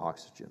called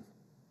oxygen.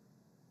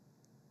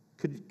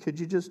 Could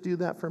you just do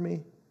that for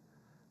me?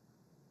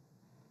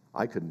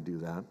 I couldn't do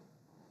that.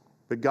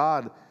 But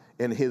God,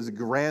 in his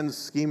grand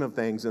scheme of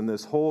things, in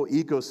this whole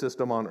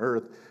ecosystem on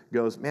earth,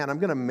 goes, man, I'm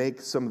going to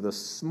make some of the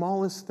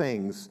smallest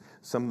things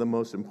some of the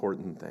most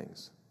important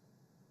things.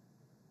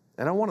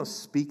 And I want to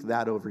speak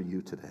that over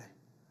you today.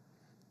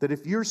 That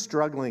if you're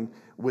struggling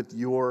with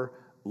your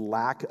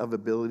lack of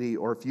ability,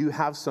 or if you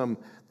have some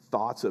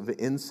thoughts of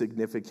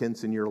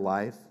insignificance in your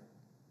life,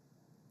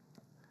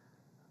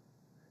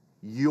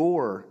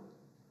 you're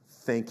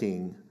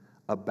thinking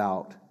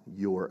about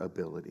your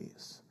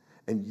abilities.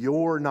 And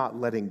you're not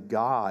letting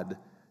God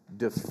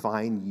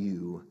define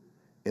you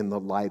in the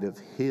light of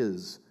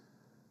his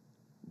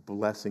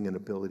blessing and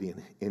ability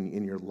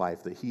in your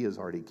life that he has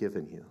already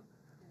given you.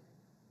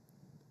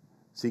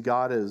 See,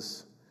 God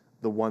is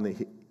the one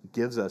that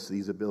gives us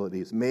these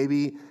abilities.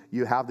 Maybe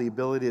you have the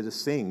ability to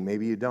sing.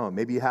 Maybe you don't.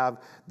 Maybe you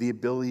have the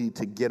ability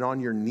to get on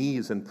your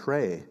knees and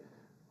pray,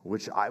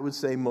 which I would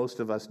say most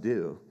of us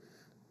do.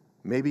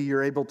 Maybe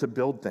you're able to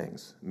build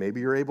things.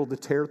 Maybe you're able to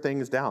tear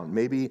things down.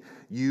 Maybe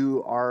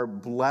you are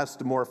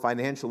blessed more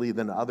financially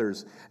than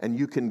others, and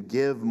you can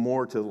give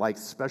more to like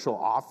special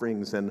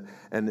offerings, and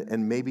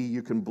maybe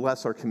you can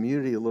bless our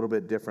community a little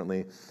bit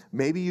differently.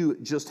 Maybe you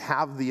just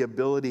have the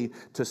ability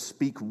to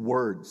speak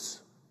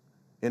words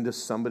into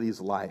somebody's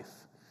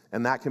life,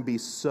 and that can be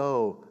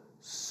so,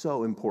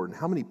 so important.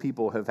 How many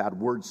people have had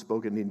words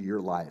spoken into your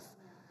life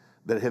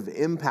that have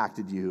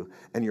impacted you,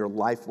 and your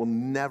life will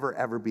never,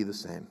 ever be the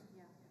same?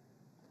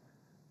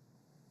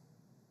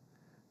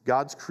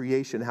 God's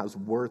creation has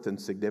worth and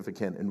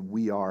significance, and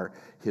we are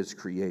his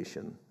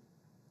creation.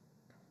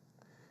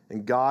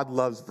 And God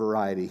loves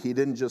variety. He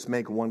didn't just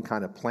make one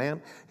kind of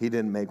plant. He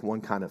didn't make one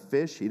kind of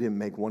fish. He didn't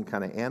make one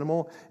kind of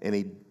animal. And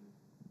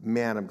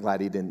I'm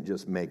glad he didn't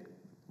just make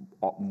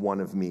one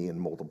of me and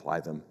multiply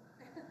them.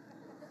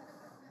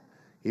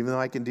 Even though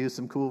I can do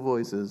some cool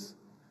voices.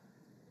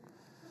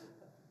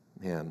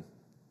 Man,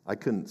 I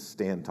couldn't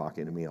stand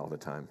talking to me all the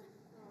time.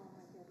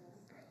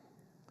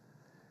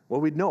 Well,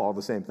 we'd know all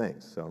the same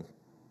things, so.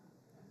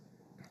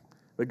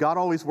 But God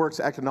always works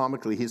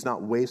economically. He's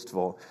not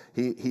wasteful.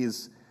 Can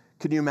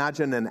you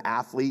imagine an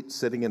athlete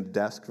sitting at a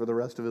desk for the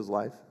rest of his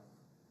life?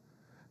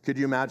 Could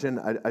you imagine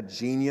a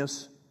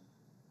genius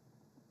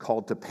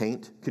called to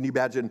paint? Can you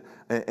imagine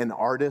an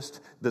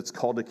artist that's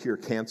called to cure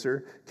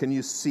cancer? Can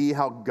you see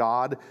how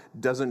God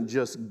doesn't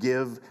just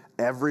give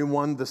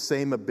everyone the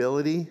same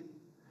ability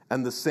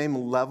and the same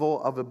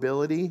level of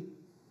ability?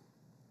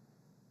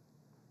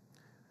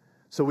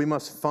 So we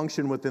must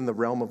function within the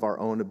realm of our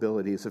own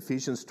abilities.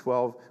 Ephesians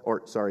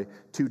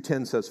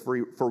 2:10 says,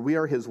 For we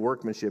are his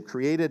workmanship,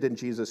 created in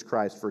Jesus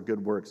Christ for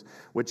good works,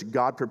 which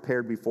God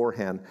prepared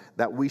beforehand,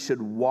 that we should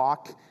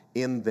walk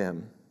in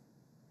them.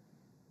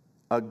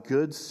 A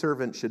good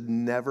servant should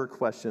never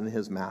question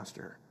his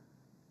master.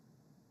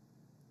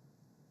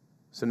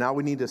 So now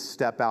we need to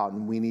step out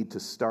and we need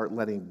to start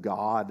letting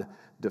God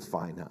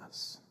define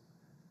us.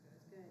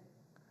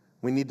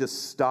 We need to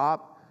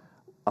stop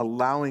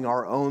allowing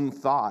our own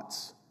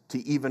thoughts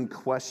to even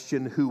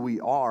question who we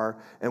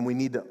are, and we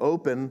need to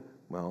open,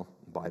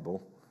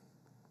 Bible.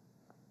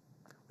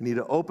 We need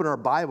to open our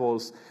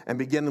Bibles and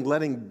begin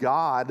letting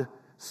God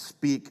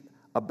speak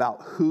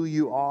about who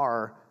you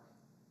are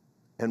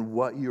and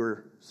what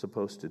you're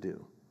supposed to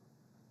do.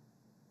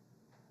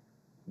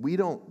 We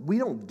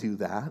don't do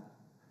that.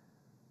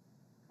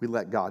 We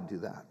let God do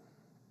that.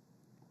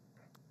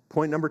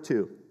 Point number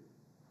 2.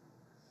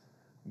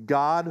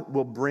 God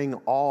will bring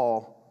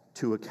all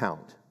to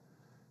account.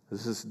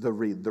 This is the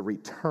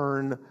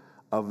return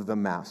of the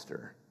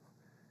master.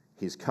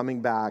 He's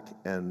coming back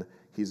and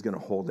he's going to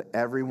hold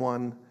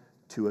everyone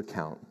to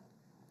account.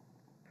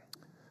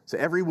 So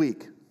every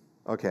week,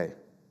 okay,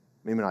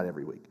 maybe not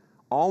every week,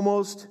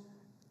 almost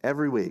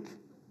every week,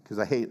 because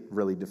I hate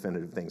really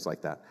definitive things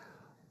like that.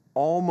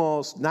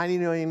 Almost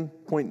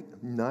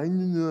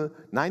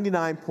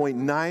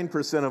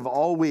 99.9% of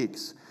all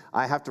weeks,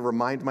 I have to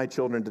remind my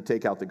children to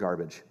take out the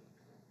garbage.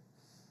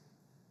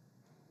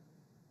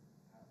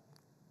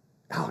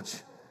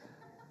 Ouch.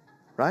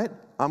 Right?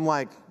 I'm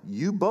like,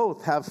 you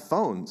both have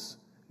phones.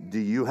 Do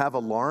you have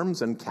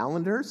alarms and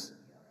calendars?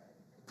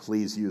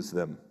 Please use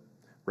them.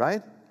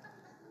 Right?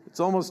 It's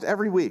almost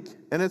every week.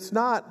 And it's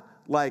not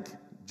like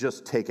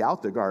just take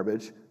out the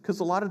garbage, because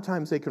a lot of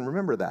times they can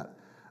remember that.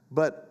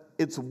 But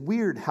it's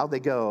weird how they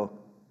go,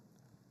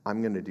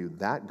 I'm going to do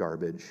that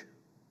garbage,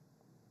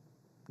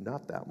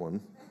 not that one,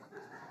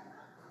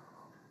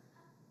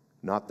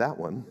 not that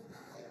one,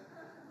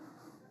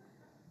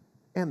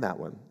 and that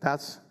one.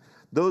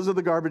 Those are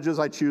the garbages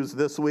I choose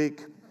this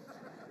week.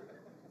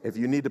 If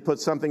you need to put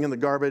something in the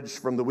garbage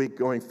from the week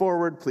going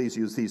forward, please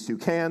use these 2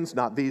 cans,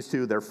 not these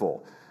 2, they're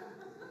full.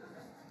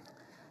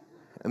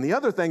 And the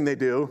other thing they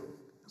do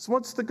is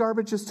once the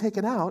garbage is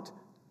taken out,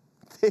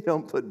 they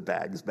don't put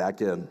bags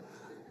back in.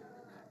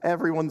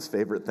 Everyone's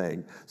favorite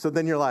thing. So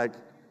then you're like,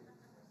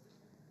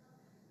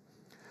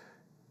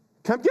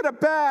 come get a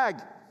bag.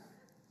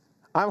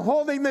 I'm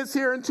holding this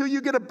here until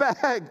you get a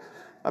bag.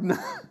 I'm not.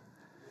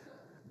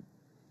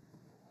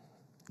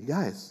 You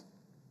guys,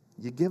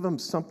 you give them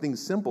something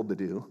simple to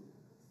do,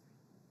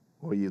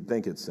 well, you'd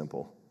think it's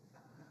simple.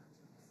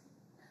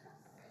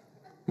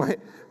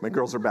 My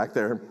girls are back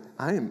there.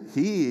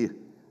 He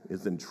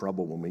is in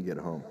trouble when we get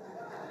home.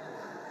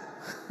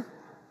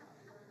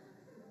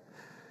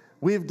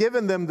 We've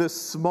given them this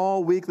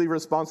small weekly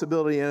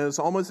responsibility, and it's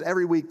almost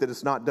every week that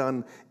it's not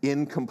done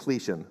in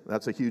completion.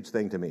 That's a huge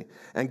thing to me.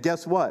 And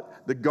guess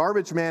what? The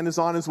garbage man is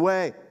on his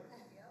way.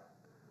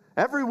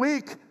 Every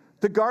week,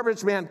 the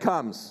garbage man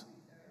comes.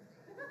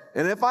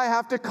 And if I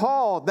have to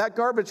call that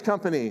garbage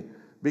company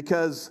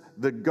Because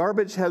the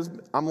garbage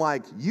I'm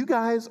like, you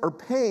guys are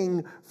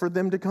paying for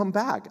them to come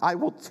back. I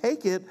will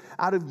take it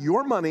out of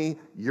your money.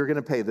 You're going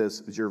to pay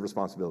this. It's your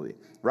responsibility,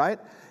 right?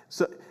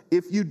 So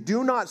if you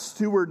do not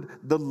steward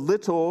the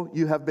little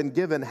you have been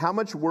given, how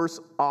much worse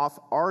off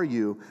are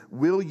you?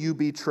 Will you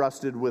be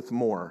trusted with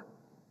more?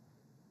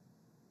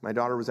 My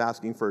daughter was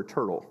asking for a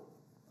turtle.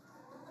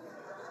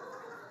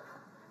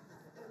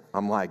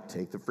 I'm like,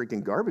 take the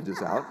freaking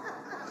garbages out.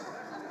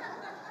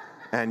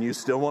 And you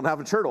still won't have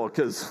a turtle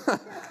because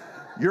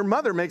your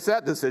mother makes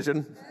that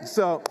decision.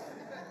 So,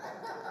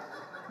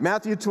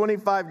 Matthew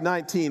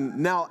 25:19.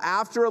 Now,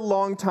 after a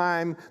long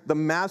time, the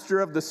master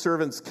of the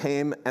servants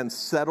came and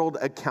settled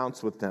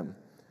accounts with them.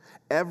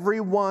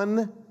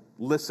 Everyone,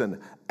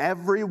 listen,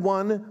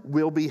 everyone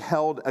will be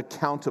held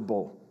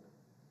accountable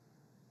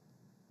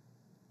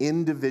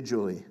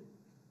individually.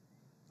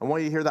 I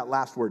want you to hear that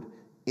last word,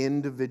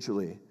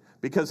 individually.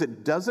 Because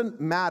it doesn't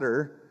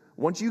matter,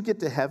 once you get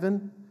to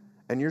heaven,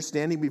 and you're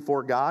standing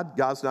before God,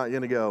 God's not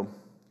going to go,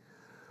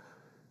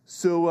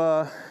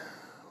 so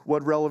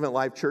what Relevant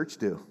Life Church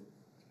do?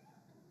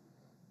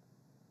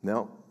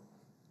 No.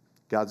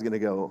 God's going to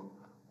go,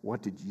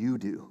 what did you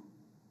do?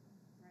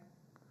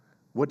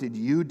 What did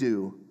you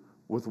do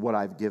with what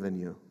I've given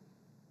you?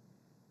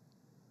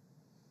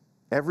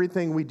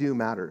 Everything we do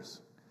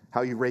matters.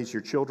 How you raise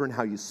your children,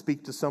 how you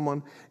speak to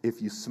someone, if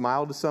you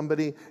smile to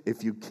somebody,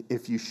 if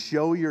you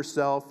show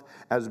yourself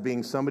as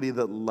being somebody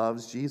that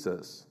loves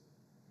Jesus.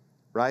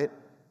 Right?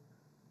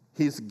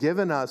 He's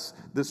given us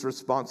this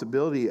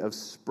responsibility of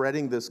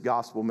spreading this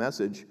gospel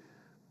message.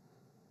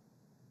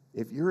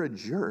 If you're a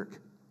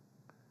jerk,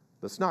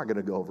 that's not going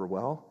to go over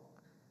well.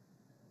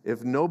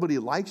 If nobody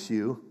likes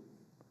you,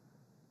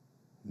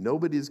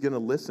 nobody's going to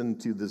listen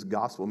to this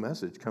gospel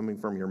message coming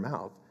from your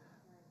mouth.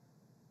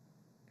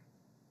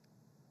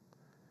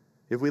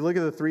 If we look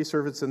at the three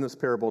servants in this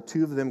parable,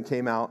 two of them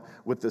came out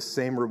with the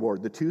same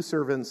reward. The two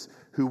servants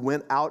who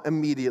went out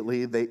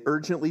immediately, they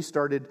urgently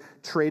started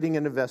trading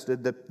and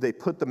invested. They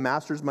put the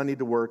master's money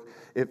to work.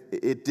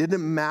 It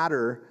didn't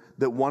matter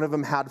that one of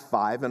them had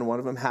 5 and one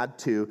of them had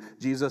 2.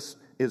 Jesus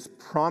is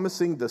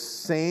promising the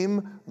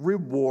same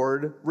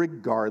reward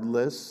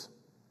regardless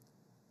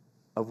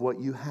of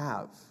what you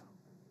have.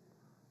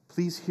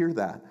 Please hear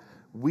that.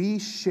 We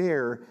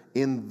share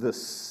in the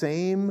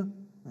same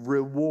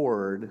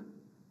reward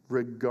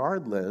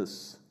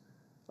regardless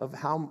of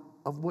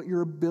what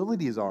your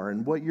abilities are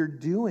and what you're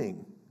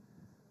doing.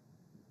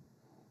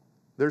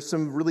 There's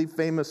some really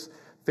famous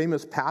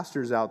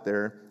pastors out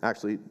there.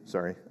 Actually,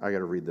 sorry, I got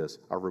to read this.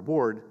 Our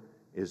reward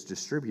is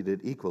distributed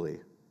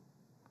equally.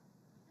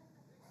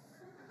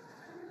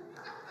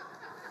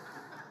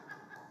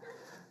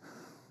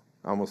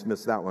 I almost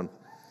missed that one.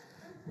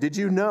 Did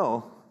you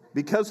know,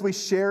 because we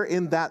share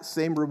in that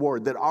same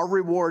reward, that our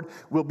reward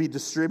will be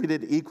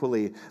distributed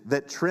equally,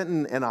 that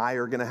Trenton and I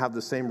are going to have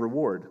the same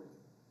reward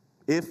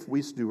if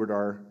we steward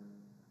our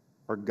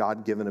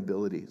God-given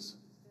abilities?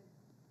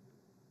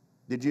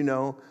 Did you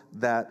know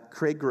that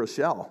Craig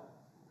Groeschel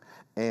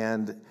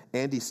and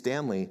Andy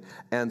Stanley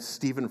and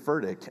Stephen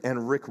Furtick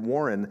and Rick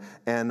Warren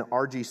and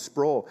R.G.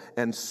 Sproul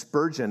and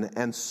Spurgeon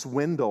and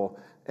Swindoll,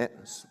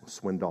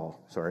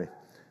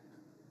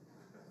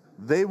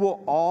 they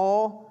will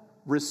all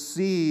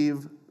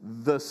receive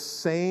the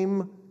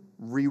same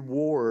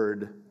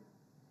reward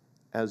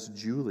as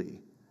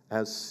Julie,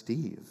 as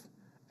Steve,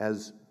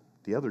 as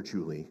the other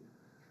Julie.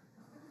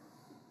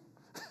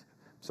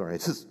 Sorry,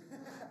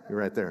 you're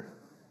right there.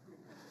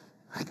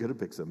 I could have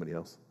picked somebody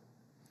else.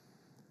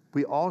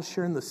 We all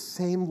share in the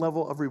same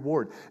level of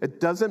reward. It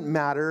doesn't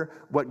matter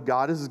what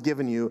God has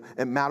given you.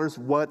 It matters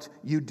what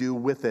you do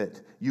with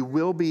it. You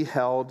will be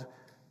held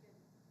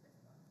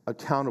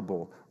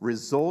accountable.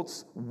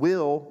 Results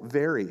will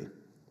vary.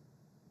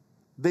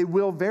 They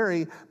will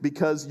vary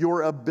because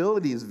your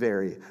abilities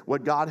vary.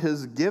 What God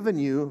has given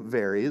you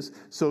varies,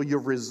 so your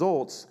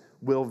results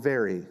will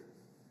vary.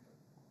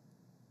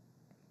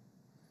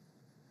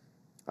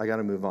 I got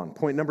to move on.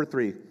 Point number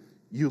 3,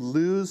 you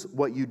lose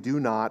what you do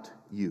not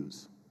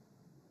use.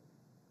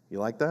 You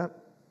like that?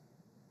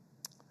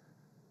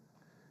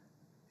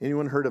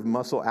 Anyone heard of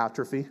muscle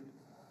atrophy?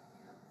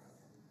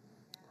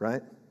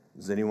 Right?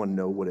 Does anyone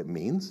know what it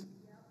means?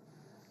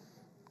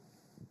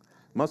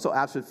 Muscle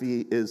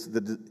atrophy is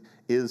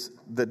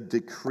the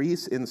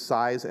decrease in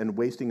size and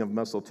wasting of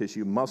muscle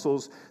tissue.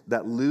 Muscles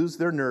that lose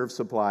their nerve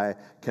supply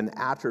can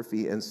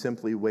atrophy and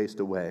simply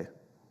waste away.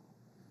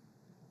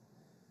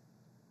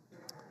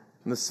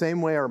 In the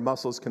same way our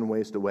muscles can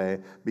waste away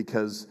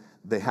because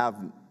they have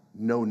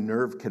no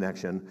nerve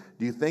connection,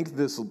 do you think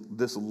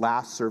this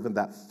last servant,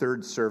 that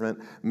third servant,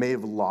 may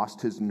have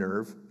lost his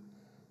nerve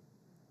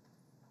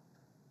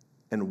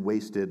and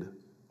wasted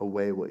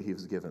away what he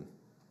was given?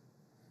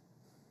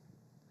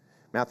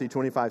 Matthew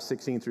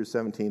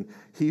 25:16-17.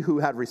 He who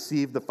had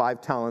received the 5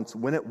 talents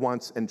went at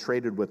once and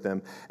traded with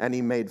them, and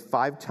he made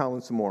 5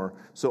 talents more.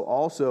 So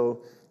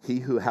also he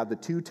who had the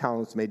 2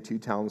 talents made 2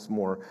 talents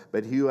more.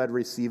 But he who had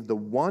received the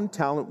 1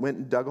 talent went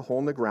and dug a hole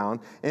in the ground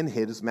and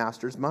hid his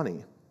master's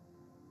money.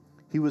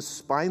 He was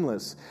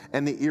spineless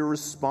and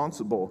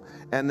irresponsible.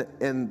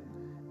 And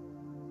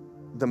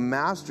the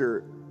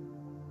master,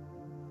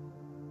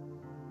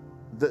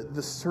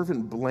 the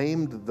servant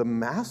blamed the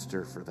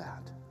master for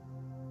that.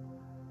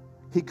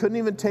 He couldn't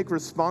even take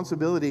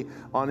responsibility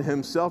on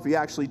himself. He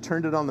actually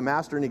turned it on the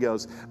master and he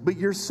goes, "But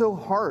you're so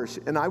harsh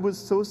and I was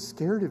so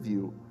scared of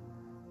you."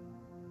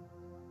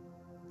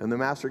 And the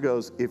master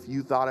goes, "If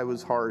you thought I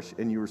was harsh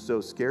and you were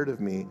so scared of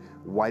me,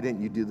 why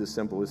didn't you do the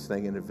simplest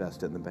thing and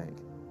invest it in the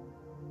bank?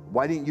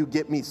 Why didn't you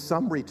get me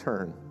some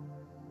return?"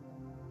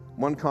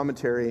 One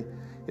commentary,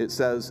 it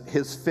says,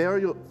 his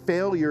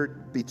failure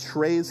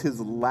betrays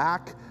his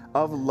lack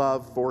of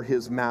love for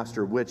his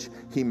master, which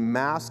he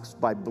masks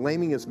by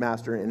blaming his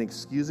master and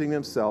excusing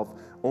himself.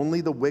 Only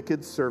the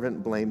wicked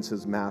servant blames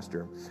his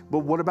master. But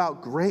what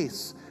about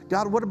grace?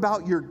 God, what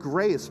about your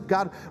grace?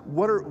 God,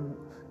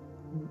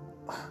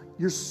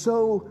 you're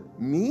so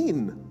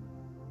mean.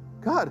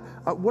 God,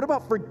 what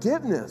about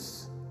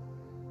forgiveness?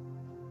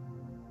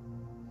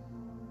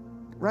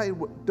 Right?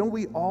 Don't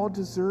we all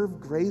deserve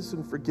grace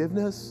and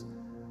forgiveness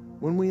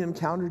when we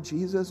encounter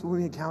Jesus, when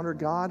we encounter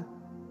God?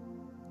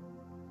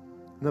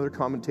 Another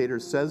commentator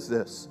says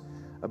this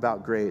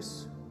about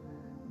grace: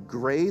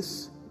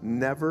 grace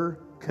never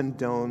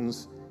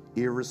condones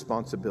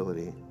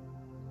irresponsibility.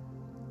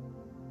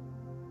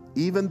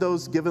 Even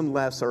those given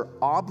less are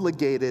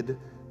obligated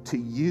to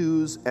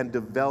use and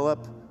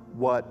develop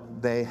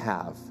what they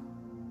have.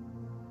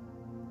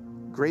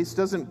 Grace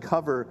doesn't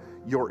cover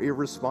your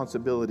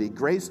irresponsibility.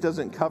 Grace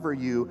doesn't cover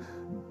you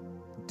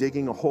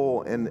digging a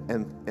hole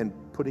and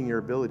putting your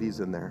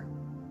abilities in there.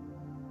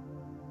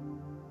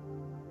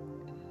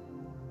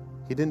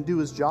 He didn't do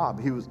his job.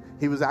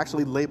 He was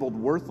actually labeled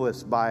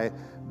worthless by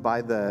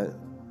the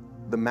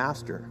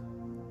master.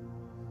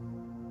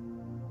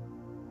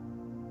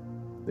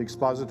 The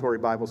Expository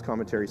Bible's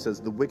commentary says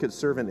the wicked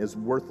servant is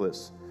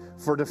worthless.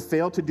 For to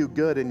fail to do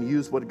good and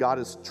use what God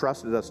has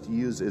trusted us to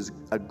use is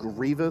a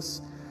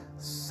grievous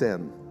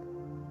sin,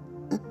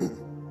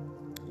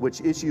 which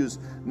issues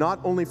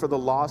not only for the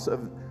loss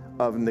of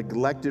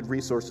neglected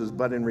resources,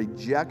 but in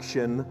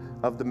rejection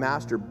of the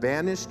master,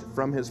 banished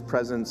from his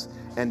presence,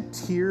 and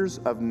tears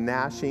and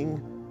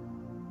gnashing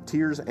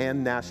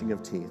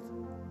of teeth.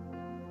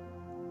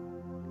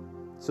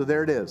 So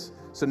there it is.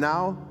 So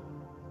now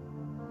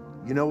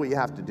you know what you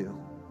have to do.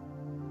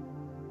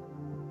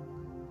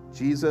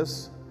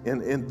 Jesus,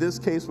 in this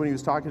case, when he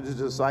was talking to his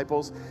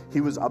disciples,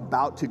 he was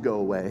about to go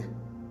away.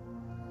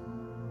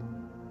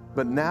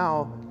 But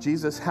now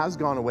Jesus has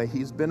gone away.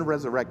 He's been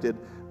resurrected,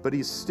 but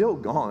he's still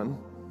gone.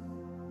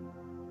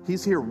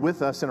 He's here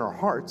with us in our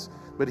hearts,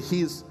 but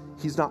he's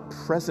not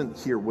present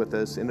here with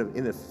us in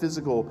a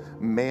physical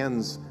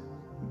man's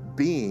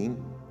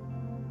being.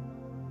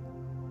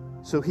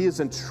 So he has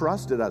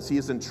entrusted us. He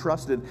has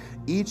entrusted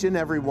each and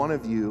every one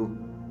of you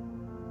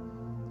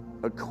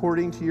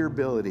according to your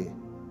ability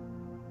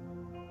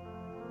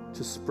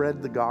to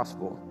spread the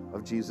gospel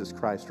of Jesus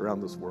Christ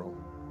around this world.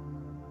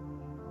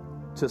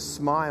 To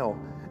smile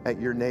at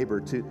your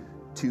neighbor,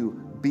 to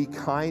be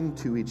kind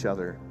to each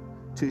other,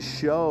 to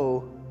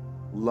show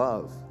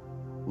love.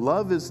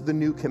 Love is the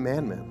new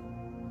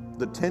commandment.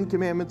 The 10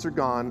 commandments are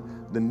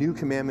gone. The new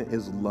commandment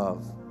is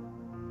love.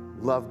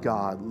 Love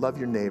God, love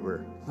your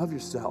neighbor, love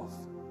yourself.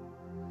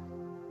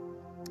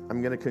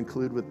 I'm going to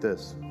conclude with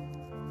this.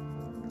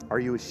 Are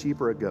you a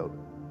sheep or a goat?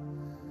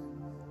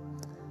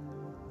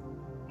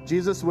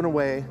 Jesus went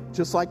away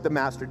just like the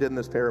master did in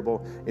this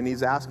parable, and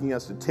he's asking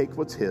us to take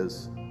what's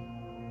his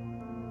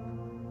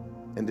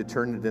and to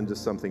turn it into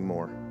something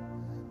more.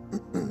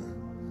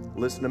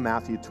 Listen to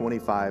Matthew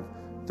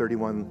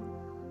 25:31,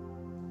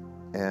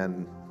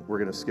 and we're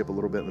going to skip a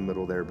little bit in the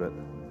middle there, but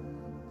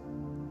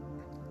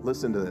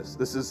listen to this.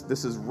 This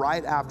is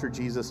right after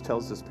Jesus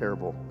tells this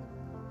parable.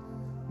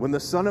 When the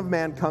Son of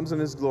Man comes in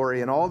his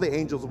glory and all the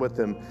angels with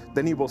him,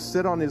 then he will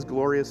sit on his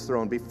glorious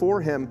throne. Before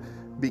him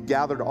be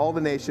gathered all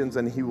the nations,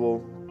 and he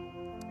will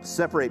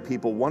separate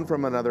people one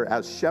from another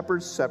as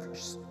shepherds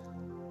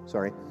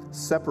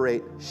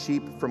separate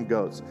sheep from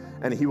goats.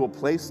 And he will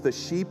place the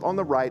sheep on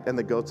the right and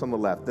the goats on the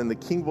left. Then the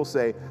king will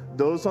say,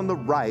 those on the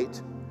right,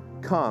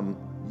 come,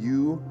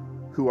 you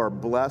who are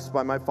blessed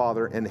by my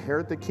Father,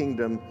 inherit the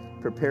kingdom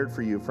prepared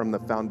for you from the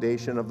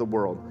foundation of the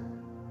world.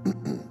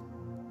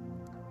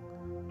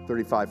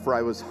 35, for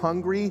I was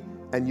hungry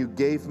and you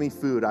gave me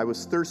food. I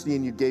was thirsty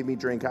and you gave me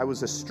drink. I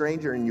was a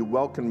stranger and you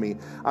welcomed me.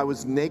 I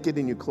was naked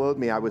and you clothed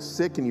me. I was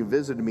sick and you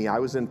visited me. I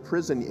was in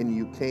prison and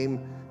you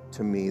came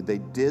to me. They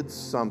did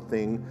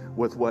something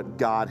with what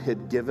God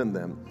had given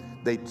them.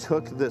 They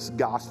took this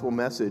gospel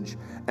message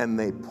and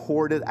they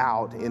poured it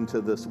out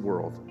into this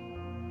world.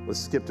 Let's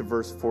skip to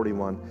verse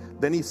 41.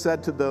 Then he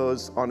said to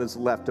those on his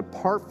left,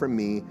 depart from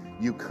me,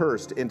 you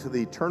cursed, into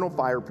the eternal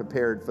fire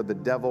prepared for the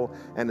devil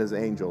and his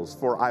angels.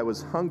 For I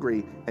was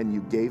hungry and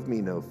you gave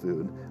me no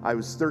food. I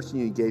was thirsty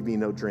and you gave me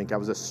no drink. I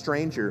was a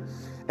stranger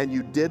and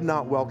you did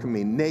not welcome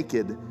me.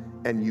 Naked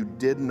and you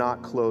did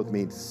not clothe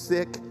me.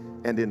 Sick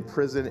and in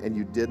prison and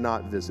you did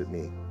not visit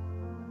me.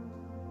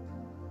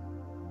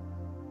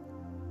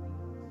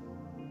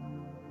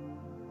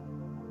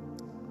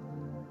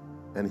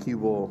 and he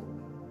will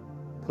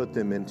put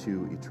them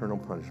into eternal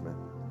punishment.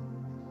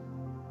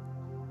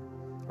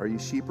 Are you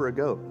sheep or a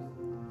goat?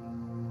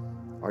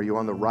 Are you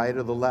on the right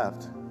or the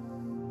left?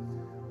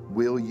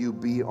 Will you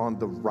be on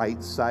the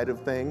right side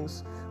of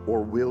things,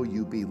 or will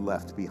you be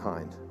left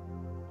behind?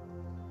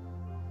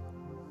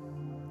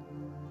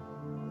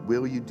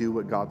 Will you do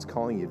what God's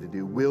calling you to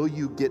do? Will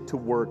you get to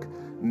work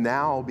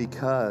now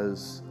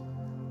because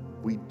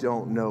we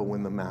don't know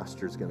when the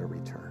master's going to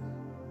return?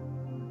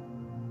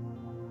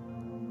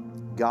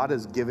 God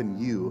has given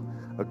you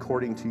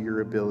according to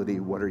your ability.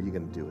 What are you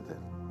going to do with it?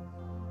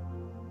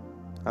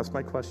 That's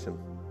my question.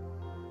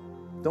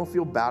 Don't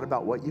feel bad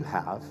about what you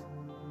have,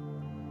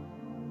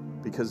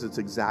 because it's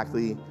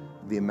exactly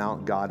the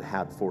amount God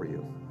had for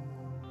you.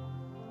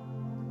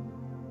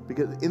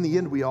 Because in the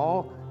end, we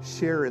all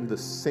share in the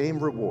same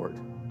reward.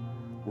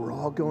 We're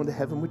all going to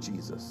heaven with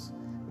Jesus,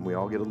 and we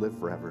all get to live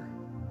forever.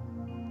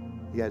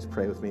 You guys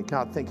pray with me.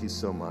 God, thank you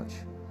so much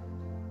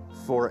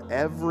for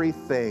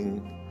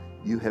everything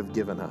you have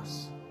given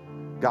us.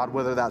 God,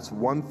 whether that's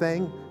one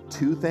thing,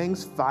 two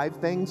things, five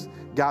things,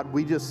 God,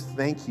 we just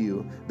thank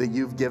you that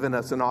you've given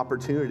us an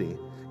opportunity.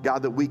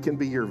 God, that we can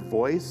be your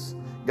voice.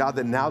 God,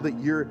 that now that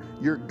you're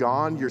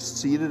gone, you're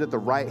seated at the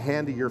right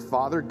hand of your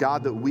Father.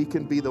 God, that we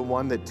can be the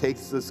one that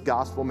takes this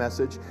gospel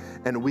message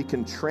and we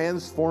can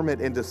transform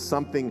it into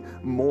something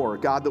more.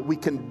 God, that we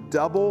can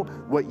double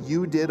what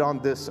you did on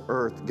this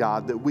earth.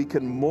 God, that we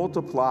can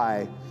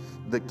multiply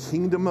the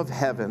kingdom of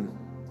heaven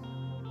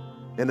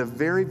in a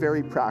very,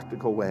 very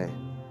practical way.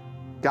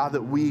 God,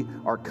 that we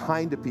are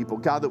kind to people.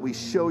 God, that we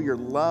show your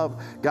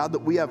love. God,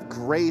 that we have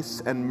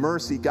grace and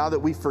mercy. God, that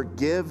we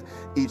forgive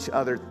each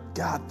other.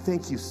 God,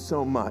 thank you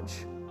so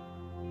much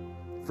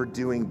for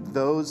doing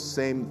those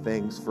same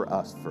things for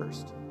us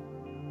first.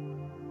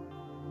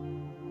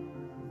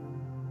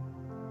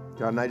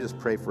 God, and I just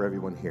pray for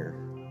everyone here.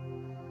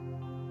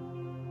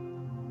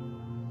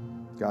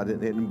 God,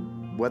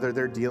 and whether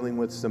they're dealing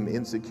with some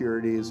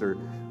insecurities or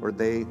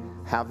they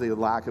have the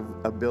lack of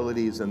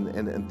abilities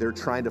and they're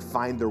trying to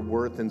find their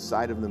worth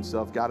inside of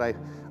themselves, God,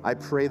 I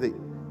pray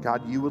that,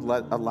 God, you would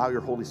allow your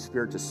Holy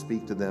Spirit to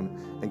speak to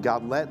them. And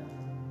God,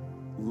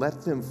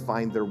 let them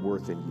find their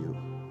worth in you.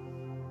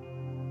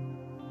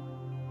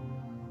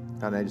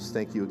 And I just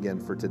thank you again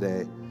for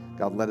today.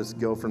 God, let us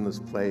go from this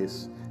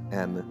place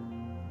and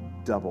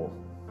double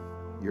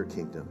your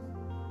kingdom.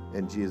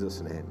 In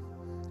Jesus' name,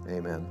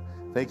 amen.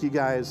 Thank you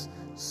guys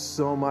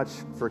so much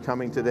for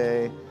coming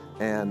today.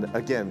 And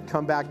again,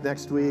 come back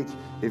next week.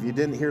 If you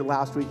didn't hear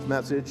last week's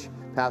message,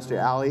 Pastor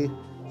Allie,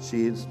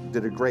 she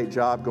did a great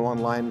job. Go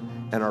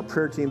online, and our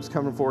prayer team's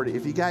coming forward.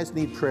 If you guys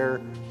need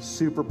prayer,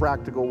 super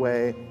practical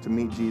way to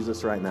meet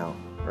Jesus right now.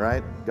 All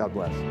right? God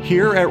bless.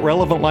 Here at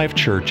Relevant Life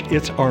Church,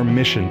 it's our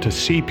mission to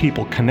see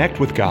people connect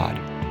with God,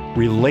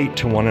 relate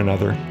to one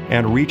another,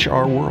 and reach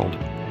our world.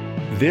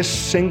 This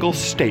single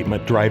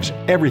statement drives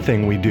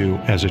everything we do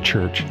as a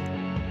church.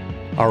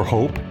 Our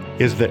hope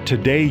is that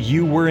today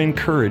you were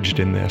encouraged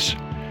in this.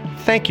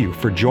 Thank you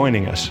for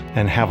joining us,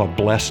 and have a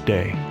blessed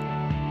day.